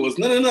trying to do was,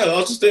 no, I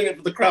was just doing it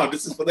for the crowd.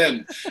 This is for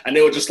them. And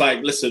they were just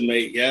like, listen,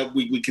 mate, yeah,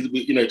 we could,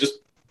 you know, just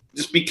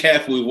be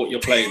careful with what you're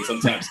playing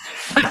sometimes.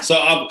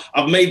 So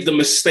I've made the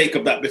mistake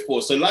of that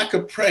before. So Like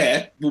a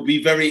Prayer will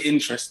be very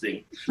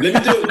interesting.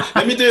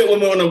 Let me do it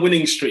when we're on a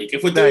winning streak.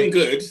 If we're doing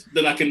good,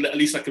 then at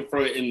least I can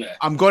throw it in there.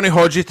 I'm going to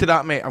hold you to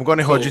that, mate. I'm going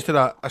to hold you to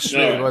that. I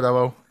swear to God, I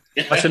will.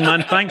 Listen,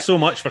 man, thanks so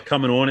much for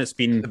coming on. It's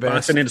been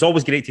fascinating. It's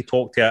always great to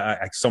talk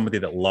to somebody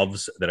that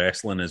loves the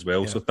wrestling as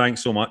well. Yeah. So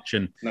thanks so much,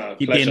 and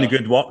keep getting the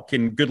good work,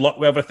 and good luck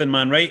with everything,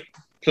 man, right?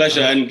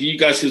 Pleasure, and you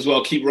guys as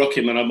well. Keep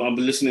rocking, man. I'm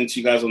listening to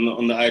you guys on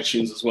the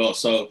iTunes as well.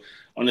 So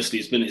honestly,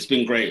 it's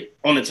been great.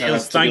 Honored to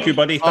have. Thank you,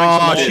 buddy.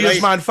 Thanks so much. Cheers,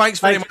 man. Thanks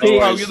very much,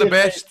 pal. You're the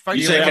best.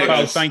 Thank you,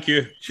 pal. Thank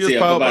you. Cheers,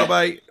 pal.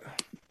 Bye-bye.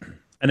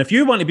 And if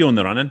you want to be on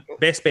the running,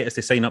 best bet is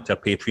to sign up to our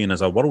Patreon,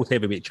 as our World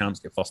Heavyweight Champs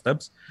get first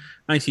dibs,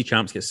 IC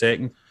Champs get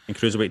second, and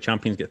Cruiserweight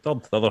Champions get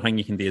third. The other thing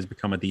you can do is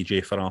become a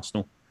DJ for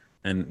Arsenal,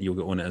 and you'll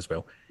get on it as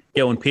well.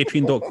 Get on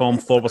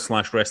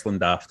patreon.com/wrestling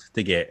daft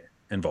to get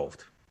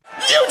involved.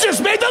 You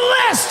just made the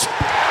list!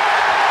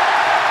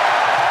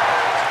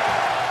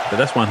 But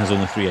this one has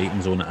only 3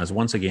 items on it, as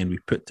once again,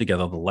 we've put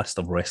together the list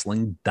of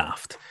Wrestling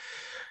Daft.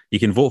 You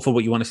can vote for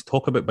what you want us to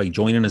talk about by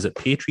joining us at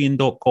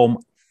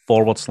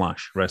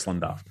patreon.com/wrestling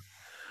daft.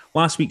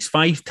 Last week's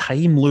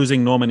 5-time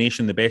losing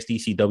nomination, the best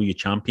ECW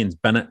champions,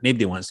 Bennett,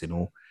 nobody wants to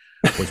know,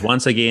 was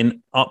once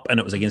again up, and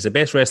it was against the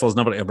best wrestlers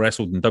never to have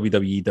wrestled in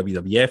WWE,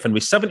 WWF, and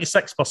with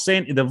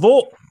 76% of the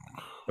vote,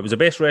 it was the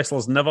best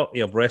wrestlers never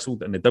to have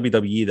wrestled in the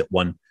WWE that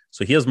won.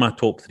 So here's my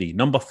top 3.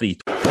 Number 3,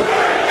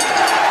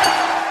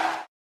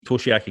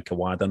 Toshiaki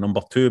Kawada. Number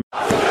 2,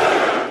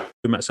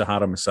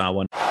 Mitsuhara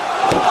Misawa.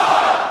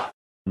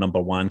 Number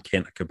 1,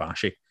 Kenta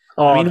Kobashi.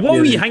 I mean,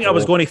 what do you think I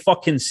was going to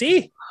fucking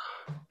say?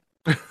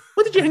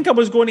 What did you think I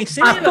was going to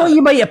say? I thought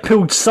you might have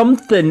pulled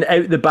something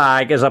out the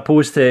bag as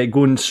opposed to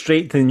going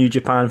straight to New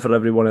Japan for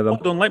every one of them.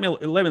 Hold on, let me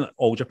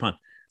all Japan.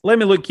 Let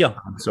me look here.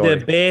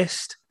 The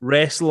best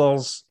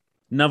wrestlers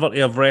never to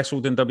have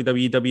wrestled in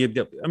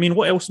WWE. I mean,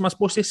 what else am I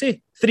supposed to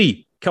say?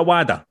 3,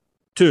 Kawada.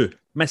 2,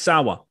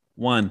 Misawa.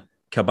 1,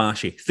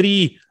 Kobashi.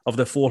 3 of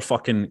the 4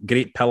 fucking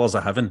great pillars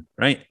of heaven,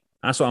 right?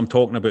 That's what I'm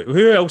talking about.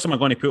 Who else am I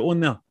going to put on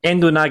there?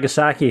 Endo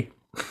Nagasaki.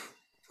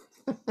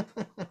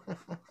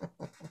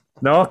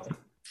 No?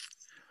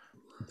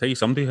 I'll tell you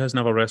somebody who has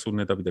never wrestled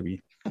in the WWE.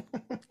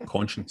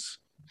 Conscience.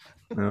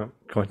 No,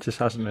 Conscience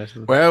hasn't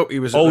wrestled. Well, he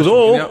was.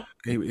 Although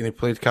he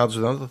played cards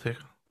with Undertaker.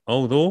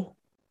 Although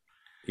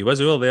he was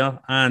over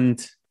there,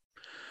 and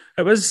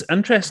it was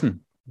interesting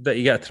that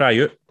he got a try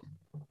out,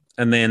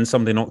 and then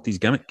somebody knocked his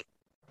gimmick.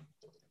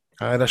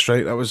 Aye, that's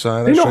right. That was.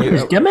 Who knocked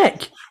his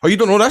gimmick? Oh, you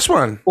don't know this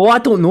one? Oh, I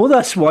don't know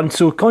this one.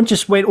 So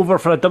Conscious went over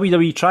for a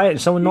WWE tryout,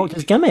 and someone knocked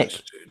his gimmick.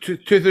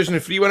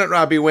 2003, when it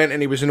Rabbi went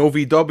and he was in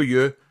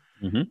OVW.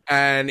 Mm-hmm.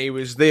 And he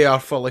was there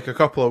for like a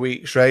couple of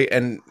weeks, right?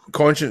 And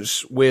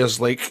Conscience wears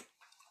like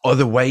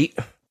the white,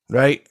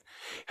 right?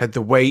 Had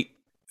the white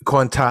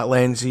contact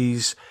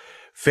lenses,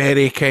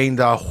 very kind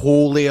of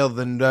holier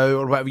than thou,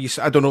 or whatever you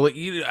say. I don't know, like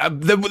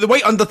the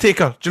white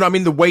Undertaker. Do you know what I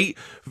mean? The white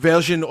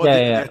version of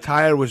the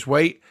attire was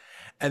white.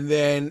 And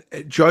then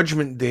at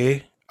Judgment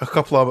Day, a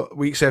couple of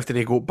weeks after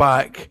they got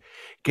back,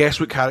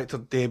 guess what character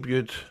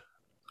debuted?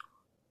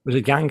 Was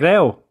it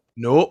Gangrel?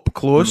 Nope,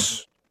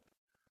 close.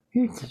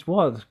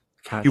 What?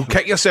 You'll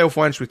kick yourself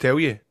once we tell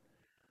you. It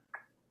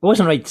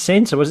wasn't Right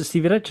Censor, was it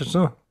Stevie Richards?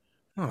 No.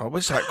 Oh,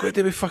 what's that got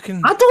to be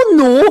fucking... I don't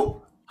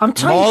know. I'm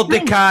trying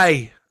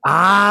Mordecai.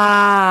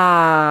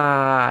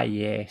 Ah,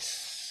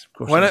 yes.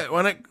 When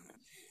it,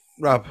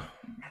 Rob.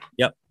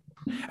 Yep.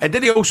 And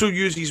did he also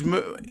use his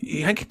move?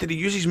 Did he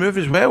use his move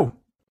as well?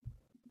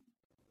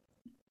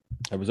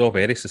 It was all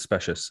very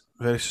suspicious.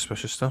 Very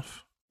suspicious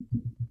stuff.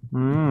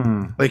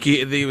 Mm. Like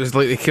he was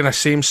like the kind of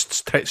same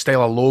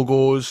style of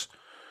logos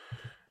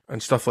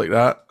and stuff like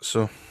that.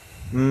 So,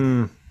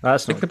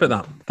 that's think about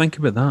that. Think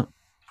about that.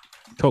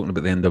 Talking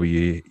about the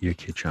NWA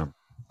UK champ.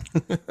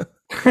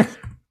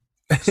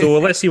 So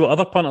let's see what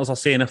other punters are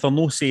saying. If they're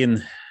not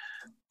saying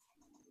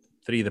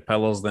 3 of the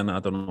pillars, then I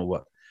don't know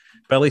what.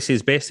 Billy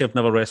says best to have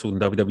never wrestled in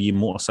WWE,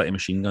 Motor City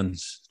Machine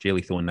Guns, Jay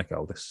Lethal and Nick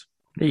Aldis.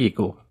 There you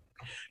go.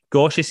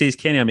 Gosh, he says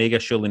Kenny Omega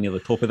surely near the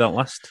top of that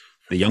list.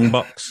 The Young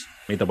Bucks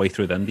made their way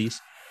through the Indies.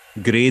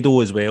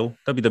 Grado as well.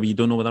 WWE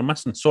don't know what they're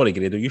missing. Sorry,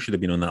 Grado, you should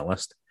have been on that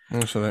list.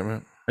 That's all right,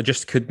 mate. I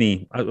just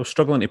couldn't. I was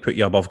struggling to put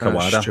you above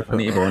Kawada. I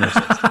need to be honest.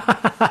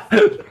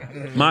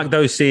 Mark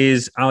Dow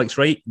says Alex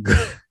Wright,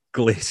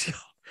 Glacier,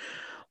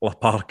 La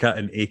Parka,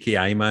 and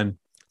AKI man.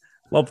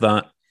 Love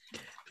that.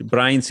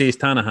 Brian says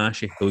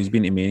Tanahashi, though he's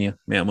been to Mania.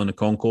 Met him on the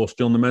concourse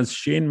during the Miz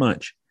Shane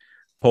match.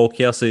 Paul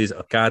Kerr says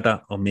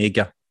Okada,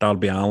 Omega,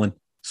 Darby Allin.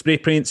 Spray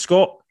Paint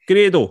Scott,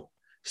 Grado.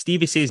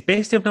 Stevie says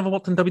best to have never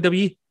worked in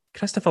WWE.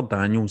 Christopher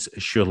Daniels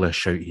is surely a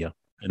shout here.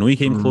 I know he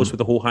came close with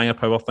the whole higher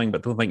power thing,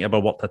 but don't think he ever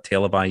worked a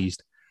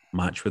televised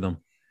match with him.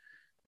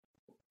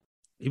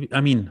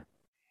 I mean,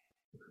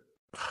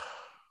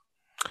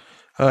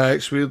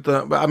 it's weird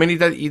that, but I mean, he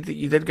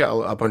did get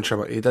a bunch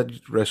of, he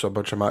did wrestle a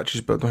bunch of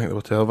matches, but I don't think they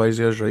were televised.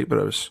 There, right? But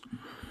it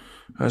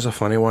was a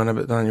funny one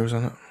about Daniels,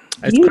 isn't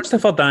it?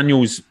 Christopher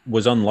Daniels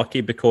was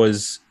unlucky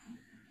because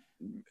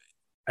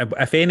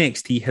if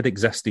NXT had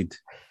existed,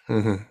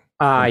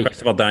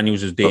 Christopher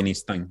Daniels was doing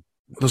his thing.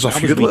 There's a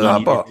few like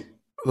that, but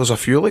there's a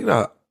few like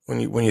that when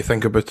you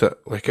think about it.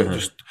 Like it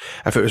just,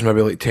 if it was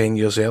maybe like 10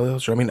 years earlier,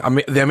 do you know what I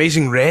mean? The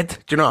Amazing Red,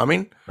 do you know what I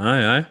mean?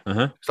 Aye.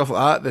 Stuff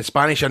like that. The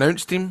Spanish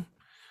announce team.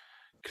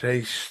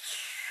 Christ,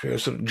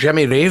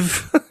 Jimmy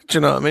Rave. Do you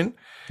know what I mean?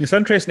 It's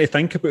interesting to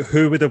think about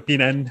who would have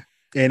been in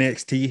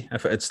NXT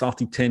if it had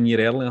started 10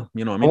 years earlier.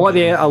 You know what I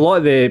mean? A lot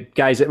of the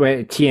guys that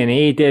went to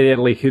TNA dead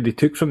early, who they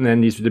took from the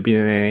Indies, would have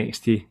been in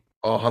NXT.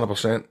 Oh,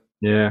 100%.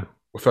 Yeah.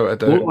 Without a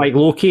doubt. Like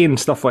Loki and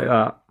stuff like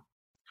that.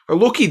 Well,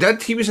 Loki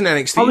did. He was in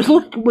NXT. Oh,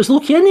 was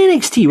Loki in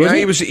NXT?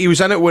 Was he? He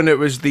was in it when it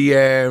was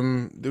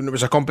when it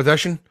was a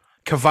competition.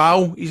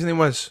 Caval, his name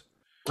was.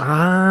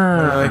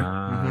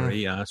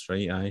 Right, that's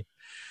right. Aye,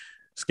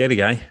 scary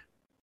guy.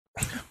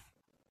 I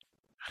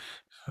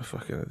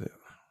fucking idiot.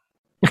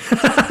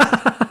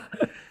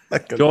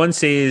 John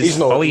says he's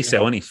fully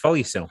sell, and he's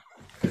fully sell.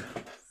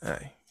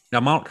 Aye. A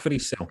mark for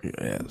his sell.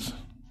 Yes.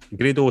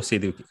 Grado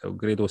said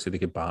they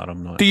could bar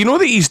him. Not. Do you know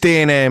that he's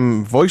doing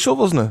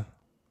voiceovers now?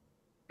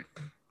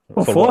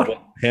 What for?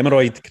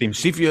 Hemorrhoid cream.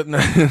 See if you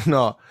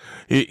no,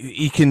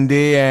 he can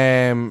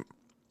do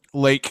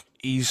like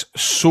he's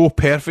so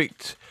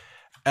perfect.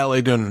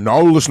 Ellie doing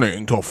now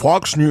listening to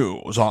Fox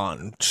News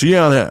on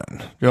CNN.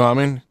 You know what I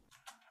mean?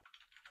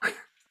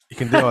 You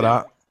can do all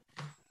that.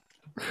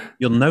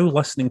 You're now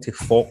listening to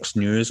Fox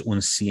News on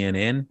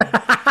CNN.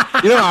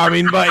 You know what I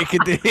mean? But he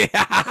can do.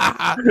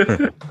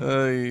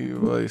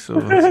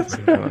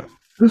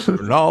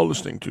 You're now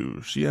listening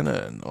to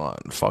CNN on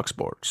Fox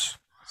Sports.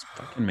 It's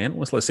fucking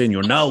mental. It's like saying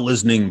you're now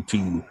listening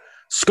to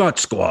Scott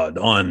Squad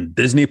on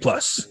Disney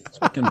Plus. It's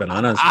fucking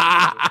bananas.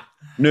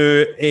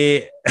 No,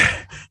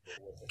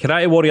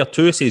 Karate Warrior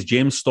 2 says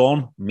James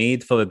Storm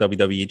made for the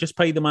WWE. Just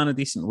pay the man a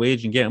decent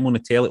wage and get him on the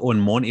telly on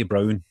Monty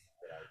Brown,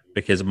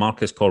 because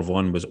Marcus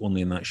Corvon was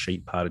only in that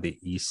shite parody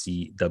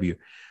ECW.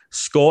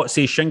 Scott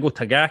says Shingo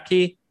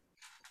Takagi.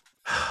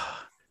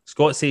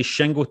 Scott says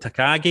Shingo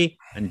Takagi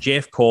and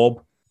Jeff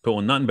Cobb put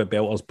on nothing but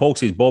belters. Paul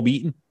says Bob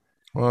Eaton.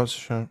 Well, that's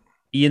true.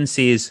 Ian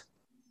says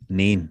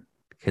Nain,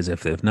 because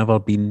if they've never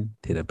been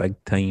to the big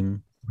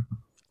time,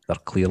 they're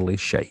clearly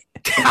shite.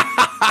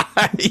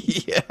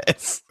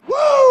 Yes.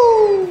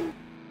 Woo!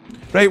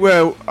 Right,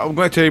 well, I'm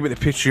going to tell you about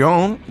the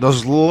Patreon.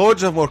 There's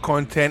loads of more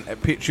content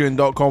at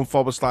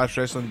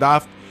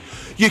patreon.com/WrestlingDaft.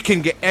 You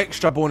can get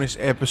extra bonus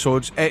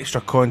episodes,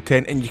 extra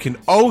content, and you can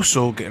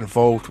also get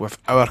involved with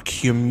our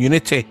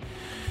community.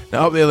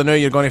 Now, up there now,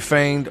 you're going to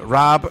find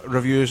Rab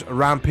reviews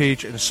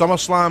Rampage and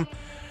SummerSlam.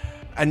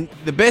 And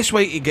the best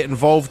way to get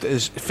involved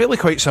is fairly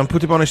quite simple,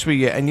 to be honest with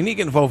you. And you need to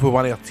get involved with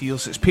one of our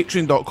tiers. It's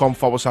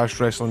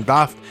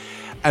patreon.com/WrestlingDaft.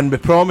 And we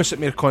promise that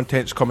more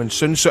content's coming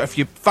soon. So if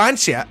you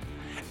fancy it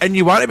and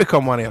you want to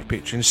become one of our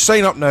patrons,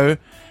 sign up now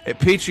at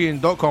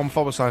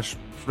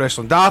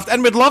patreon.com/WrestlingDaft.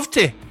 And we'd love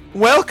to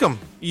welcome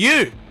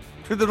you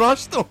to the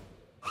roster.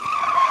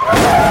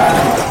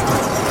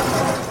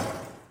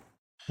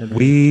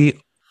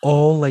 We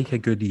all like a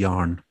good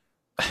yarn,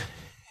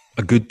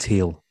 a good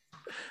tale.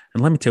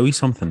 And let me tell you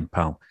something,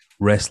 pal.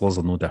 Wrestlers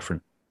are no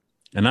different.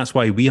 And that's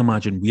why we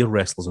imagine we're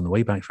wrestlers on the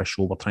way back for a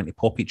show. We're trying to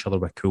pop each other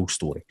with a cool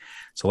story.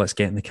 So let's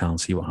get in the car and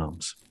see what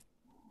happens.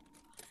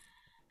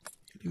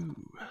 It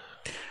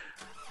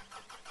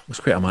was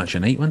quite a match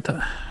tonight, wasn't it?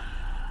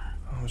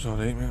 That was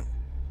alright, mate.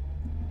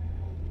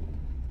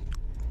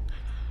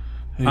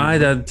 I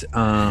did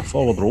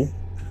forward roll.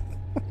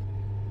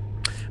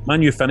 My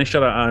new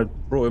finisher, I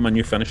brought out my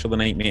new finisher the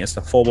night, mate. It's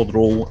a forward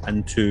roll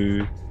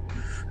into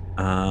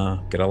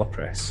gorilla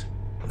press.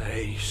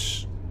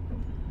 Nice.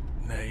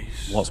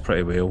 Works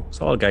pretty well.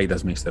 So all the guy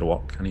does most of the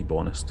work, I need to be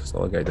honest. So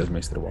all the guy does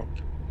most of the work.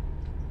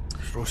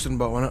 It's roasting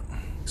butt, wasn't it?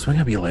 Swing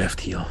a wee left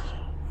here.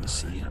 Let's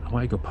see. I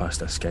want to go past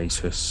this guy's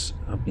house.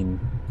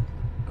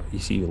 You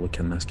see, you look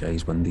in this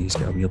guy's window, he's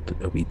got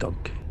a wee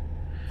dog.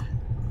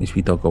 This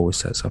wee dog always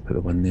sits up at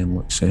the window and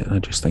looks at it, and I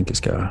just think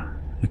it's got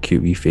a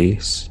cute wee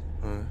face.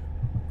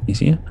 You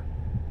see it?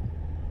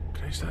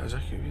 Christ, that is a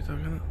cute wee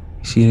dog, isn't it?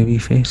 You see the wee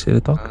face of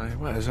the dog?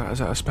 What is that? Is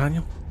that a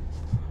spaniel?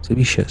 It's a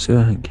wee shih tzu,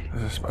 I think.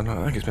 I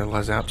think it's been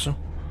Lhasa Apso.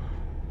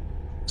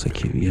 It's a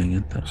cute wee thing,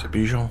 isn't it? It's a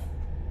Bichon.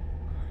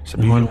 It's a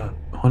One Bichon.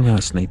 with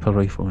a sniper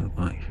rifle in the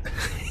back.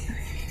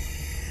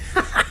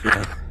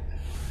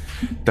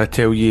 Did I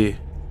tell you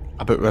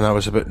about when I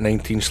was about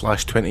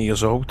 19/20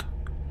 years old?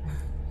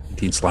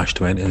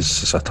 19/20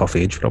 is a tough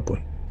age for a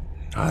boy.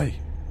 Aye.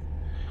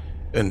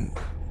 And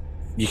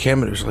you came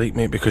what it was like,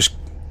 mate, because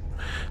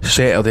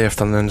Saturday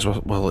afternoons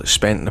were like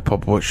spent in the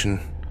pub watching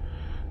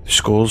the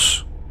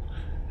scores,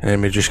 and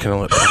then we just kind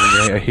of like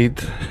right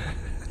ahead.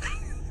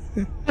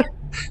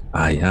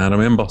 Aye, I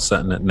remember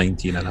sitting at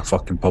 19 in a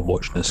fucking pub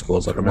watching the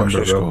scores. I remember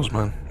watching the scores,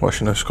 man.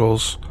 Watching the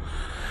scores.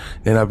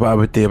 Then what I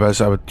would do was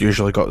I would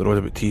usually go up the road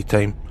about tea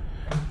time,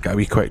 get a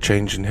wee quick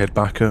change and head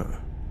back out.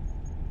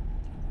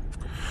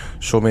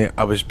 So mate,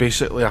 I was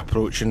basically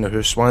approaching the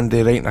house one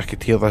day, right, and I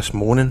could hear this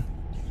moaning,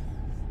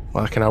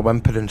 like kind of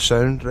whimpering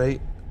sound,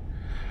 right,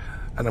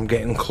 and I'm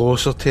getting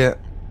closer to it,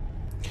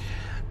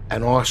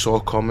 and all I saw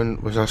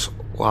coming was this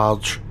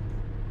large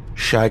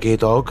shaggy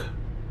dog.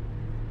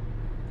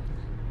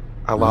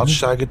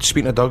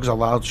 Speaking of dogs, a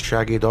large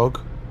shaggy dog,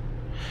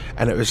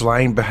 and it was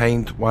lying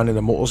behind one of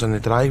the motors in the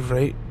drive,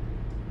 right.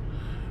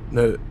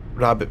 Now,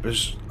 Rabbit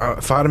was,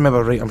 if I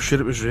remember right, I'm sure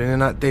it was raining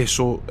that day,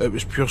 so it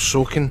was pure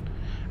soaking,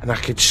 and I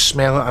could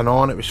smell it and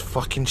on. It was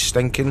fucking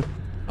stinking.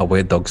 A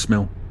wet dog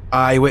smell.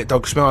 Aye, wet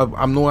dog smell.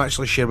 I'm not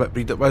actually sure what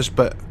breed it was,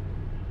 but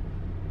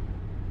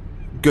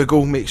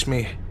Google makes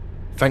me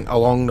think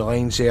along the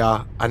lines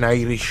of an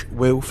Irish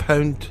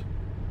wolfhound.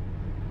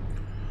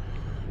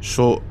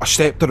 So I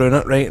stepped around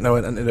it, right, and I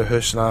went into the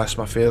house and I asked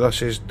my father, I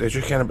says, "Did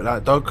you care about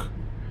that dog?"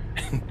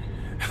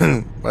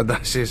 My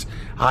dad says,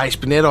 "Aye, it's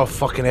been there all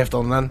fucking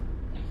afternoon."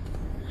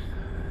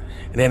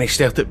 And then he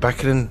started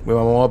bickering with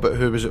my mum about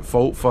who was at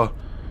fault for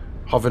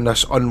having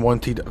this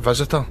unwanted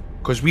visitor.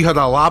 Because we had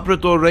a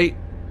Labrador, right,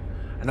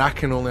 and I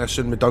can only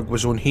assume the dog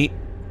was on heat.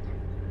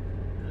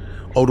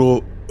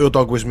 Although our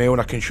dog was male,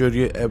 and I can assure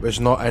you it was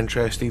not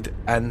interested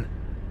in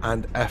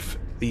and if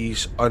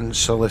these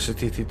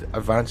unsolicited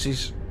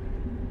advances.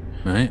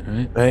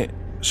 Right.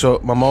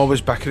 So my mum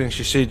was bickering.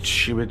 She said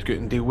she would go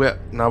and deal with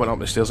it, and I went up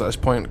the stairs at this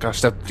point because I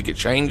started to get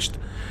changed,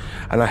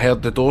 and I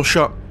heard the door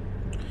shut.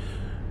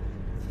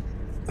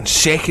 And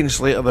seconds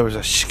later there was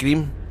a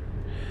scream,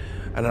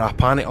 and in a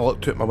panic I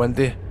looked out my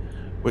window,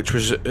 which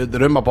was the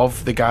room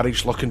above the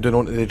garage looking down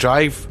onto the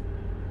drive.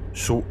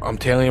 So I'm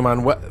telling you,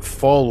 man, what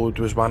followed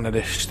was one of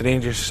the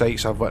strangest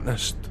sights I've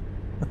witnessed.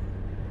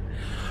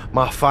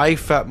 My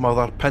 5-foot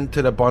mother pinned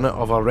to the bonnet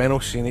of a Renault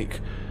Scenic,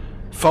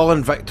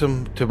 fallen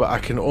victim to what I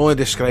can only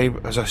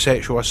describe as a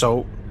sexual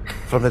assault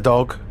from the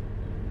dog.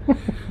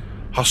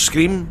 Her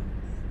scream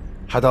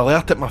had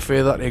alerted my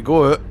father to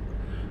go out,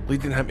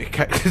 leading him to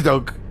kick the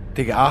dog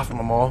to get off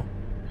my mum,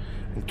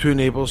 and two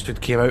neighbours who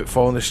came out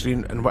following the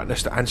screen and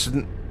witnessed the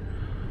incident.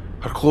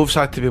 Her clothes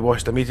had to be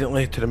washed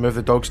immediately to remove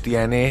the dog's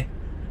DNA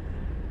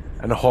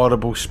and the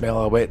horrible smell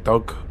of a wet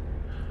dog.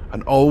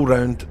 An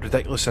all-round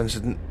ridiculous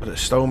incident, but it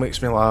still makes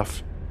me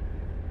laugh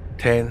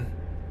 10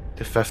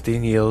 to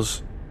 15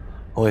 years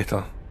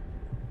later.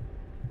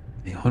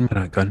 Hey, on with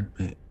that gun,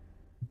 mate.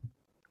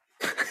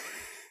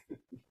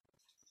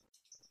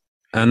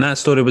 And that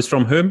story was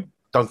from whom?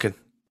 Duncan.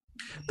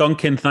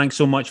 Duncan, thanks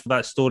so much for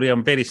that story.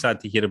 I'm very sad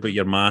to hear about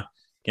your ma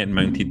getting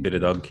mounted by the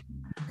dog.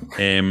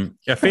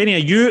 If any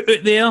of you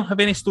out there have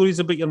any stories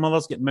about your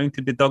mothers getting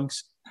mounted by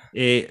dogs,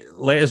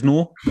 let us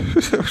know.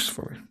 That's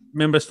funny.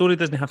 Remember, a story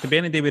doesn't have to be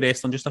any day with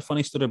wrestling, just a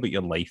funny story about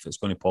your life. It's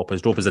going to pop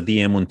us. Drop us a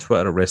DM on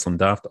Twitter at Wrestling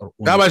Daft. Or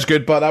that was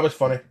good, but that was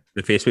funny.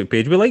 The Facebook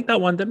page. We liked that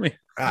one, didn't we?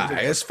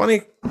 It's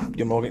funny.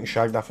 Your mom getting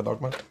shagged off a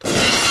dog, man.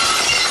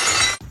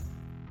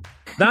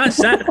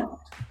 That's it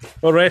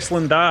for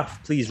Wrestling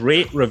Daft. Please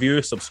rate,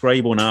 review,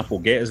 subscribe on Apple.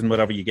 Get us in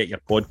wherever you get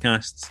your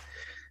podcasts.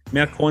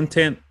 More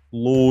content.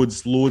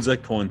 Loads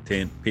of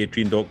content.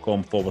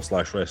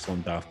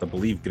 Patreon.com/Wrestling Daft. I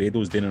believe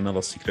Grado's doing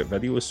another secret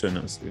video soon.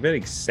 It's very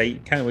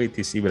exciting. Can't wait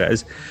to see what it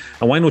is.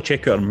 And why not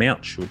check out our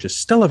merch, which is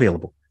still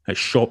available at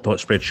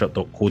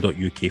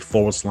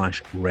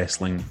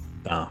shop.spreadshirt.co.uk/Wrestling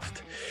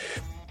Daft.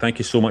 Thank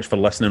you so much for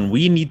listening.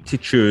 We need to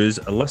choose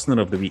a listener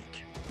of the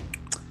week.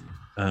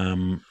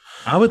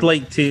 I would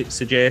like to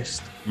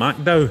suggest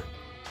MacDowell.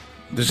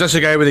 Is this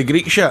a guy with the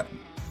Greek shit?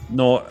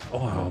 No.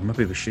 Oh,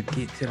 maybe we should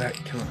get to that.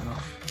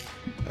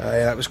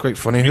 That was quite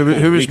funny. Who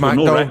was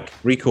MacDowell?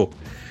 Rico.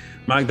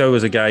 MacDowell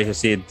was a guy who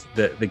said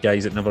that the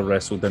guys that never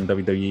wrestled in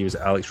WWE was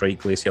Alex Wright,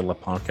 Glacier La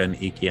Parka, and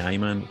AKI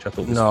Man, which I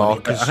thought was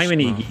funny. I think we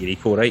need to get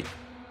Rico, right?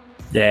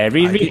 Yeah,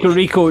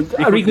 Rico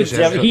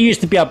deserves it. He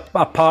used to be a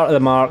part of the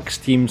Marks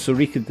team, so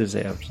Rico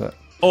deserves it.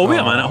 Oh, wait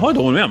a minute. Hold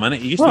on, wait a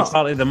minute. He used to be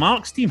part of the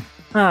Marks team.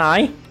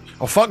 Aye.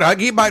 Oh, fuck that.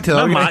 Get back to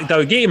that.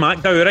 MacDowell. Get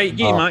MacDowell, right?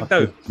 Get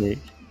MacDowell.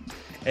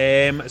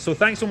 So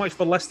thanks so much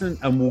for listening,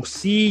 and we'll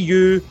see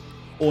you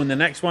on the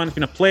next one. It's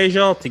been a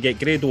pleasure to get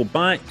Grado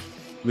back.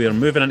 We're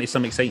moving into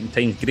some exciting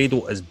times.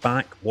 Grado is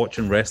back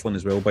watching wrestling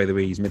as well, by the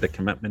way. He's made a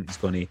commitment. He's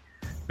going to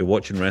be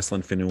watching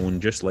wrestling for now on,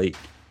 just like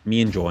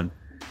me and John.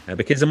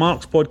 Because the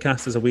Marks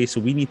podcast is away, so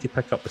we need to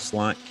pick up the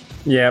slack.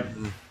 Yeah.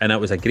 And it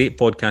was a great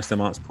podcast, the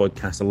Marks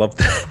podcast. I loved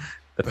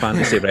the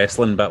fantasy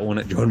wrestling bit on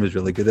it. John was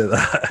really good at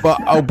that.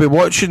 But I'll be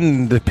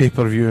watching the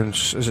pay-per-view.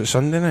 Is it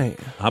Sunday night?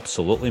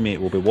 Absolutely, mate.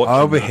 We'll be watching.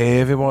 I'll be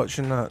heavy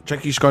watching that.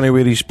 Jinkie's going to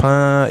wear his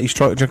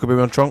Jink will be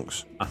wearing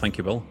trunks. I think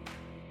he will.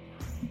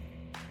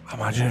 I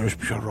imagine it was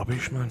pure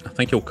rubbish, man. I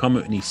think he'll come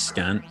out in his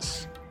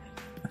scants.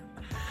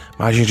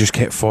 Imagine he just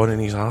kept falling in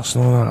his arse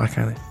and all that. I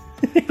can't.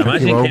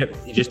 Imagine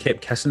he just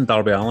kept kissing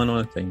Darby Allin all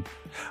the time.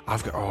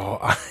 I've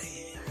got.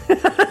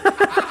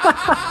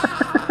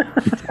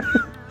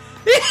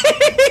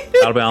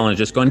 Darby Allin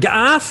just going, get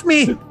off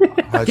me!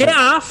 Get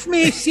off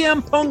me,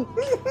 CM Punk!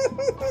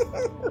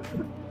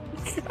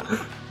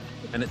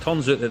 And it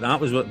turns out that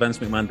was what Vince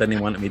McMahon didn't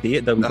want him to do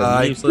at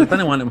WWE. So they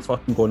didn't want him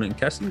fucking going out and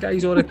kissing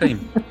guys all the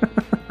time.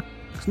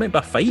 It's meant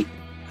to be a fight.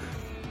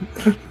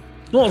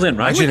 Not as in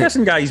right with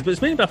kissing guys, but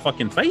it's meant to be a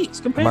fucking fight. It's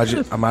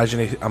competitive.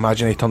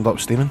 Imagine he turned up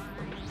steaming.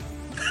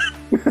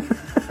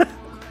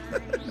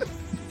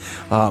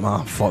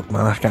 Man, fuck,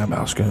 man, I can't be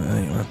asking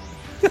anything, man.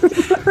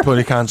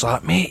 Tony Khan's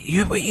like, mate,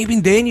 what you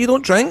been doing? You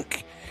don't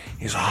drink?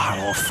 He's like,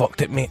 I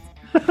fucked it, mate.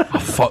 I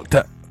fucked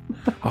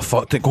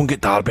it. Go and get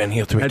Darby in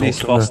here to be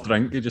his first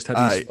drink. He just had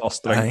his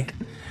first drink.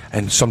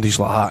 And somebody's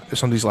like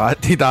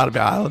to Darby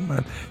Allin,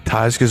 man.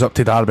 Taz goes up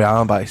to Darby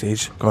Allin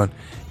backstage, going,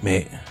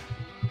 mate,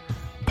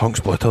 Punk's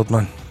bluttered,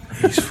 man.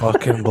 He's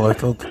fucking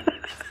bluttered.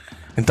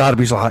 And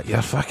Darby's like,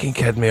 you're fucking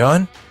kidding me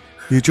on?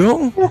 You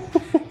joking?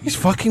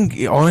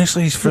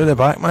 Honestly, he's through the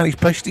back, man. He's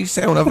pissed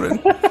himself and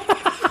everything.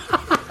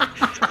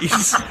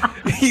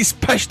 he's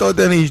pissed all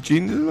down his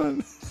jeans,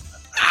 man.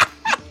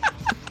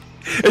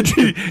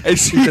 He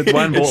said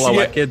one bottle of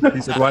wicked.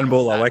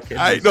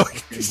 I know.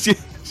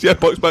 See a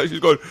Punk's back, she's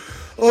going,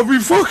 I've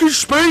been fucking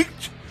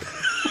spiked.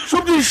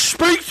 Somebody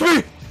spiked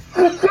me.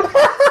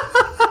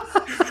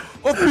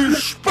 I've been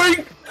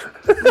spiked.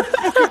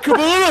 Fucking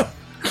Cabana.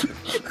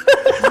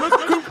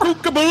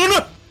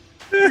 Cabana.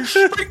 You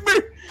spiked me.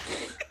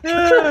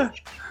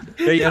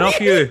 Right, enough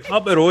of you.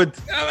 Up the road.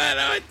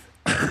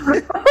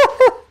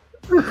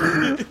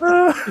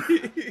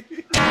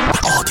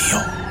 Audio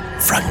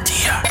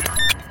Frontier.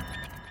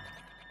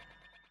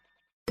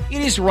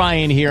 It is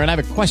Ryan here, and I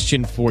have a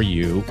question for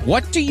you.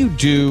 What do you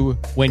do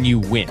when you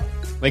win?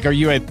 Like, are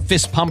you a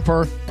fist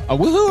pumper, a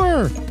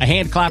woohooer, a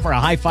hand clapper, a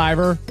high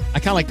fiver? I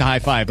kind of like the high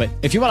five, but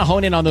if you want to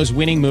hone in on those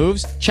winning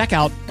moves, check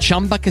out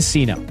Chumba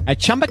Casino. At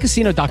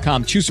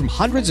ChumbaCasino.com, choose from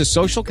hundreds of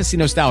social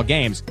casino-style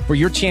games for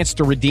your chance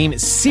to redeem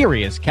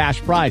serious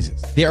cash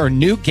prizes. There are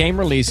new game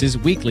releases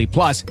weekly,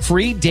 plus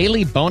free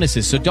daily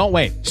bonuses. So don't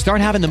wait. Start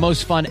having the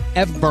most fun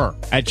ever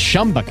at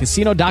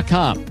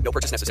ChumbaCasino.com. No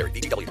purchase necessary.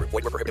 VGW Group.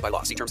 Void where prohibited by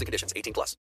law. See terms and conditions. 18+.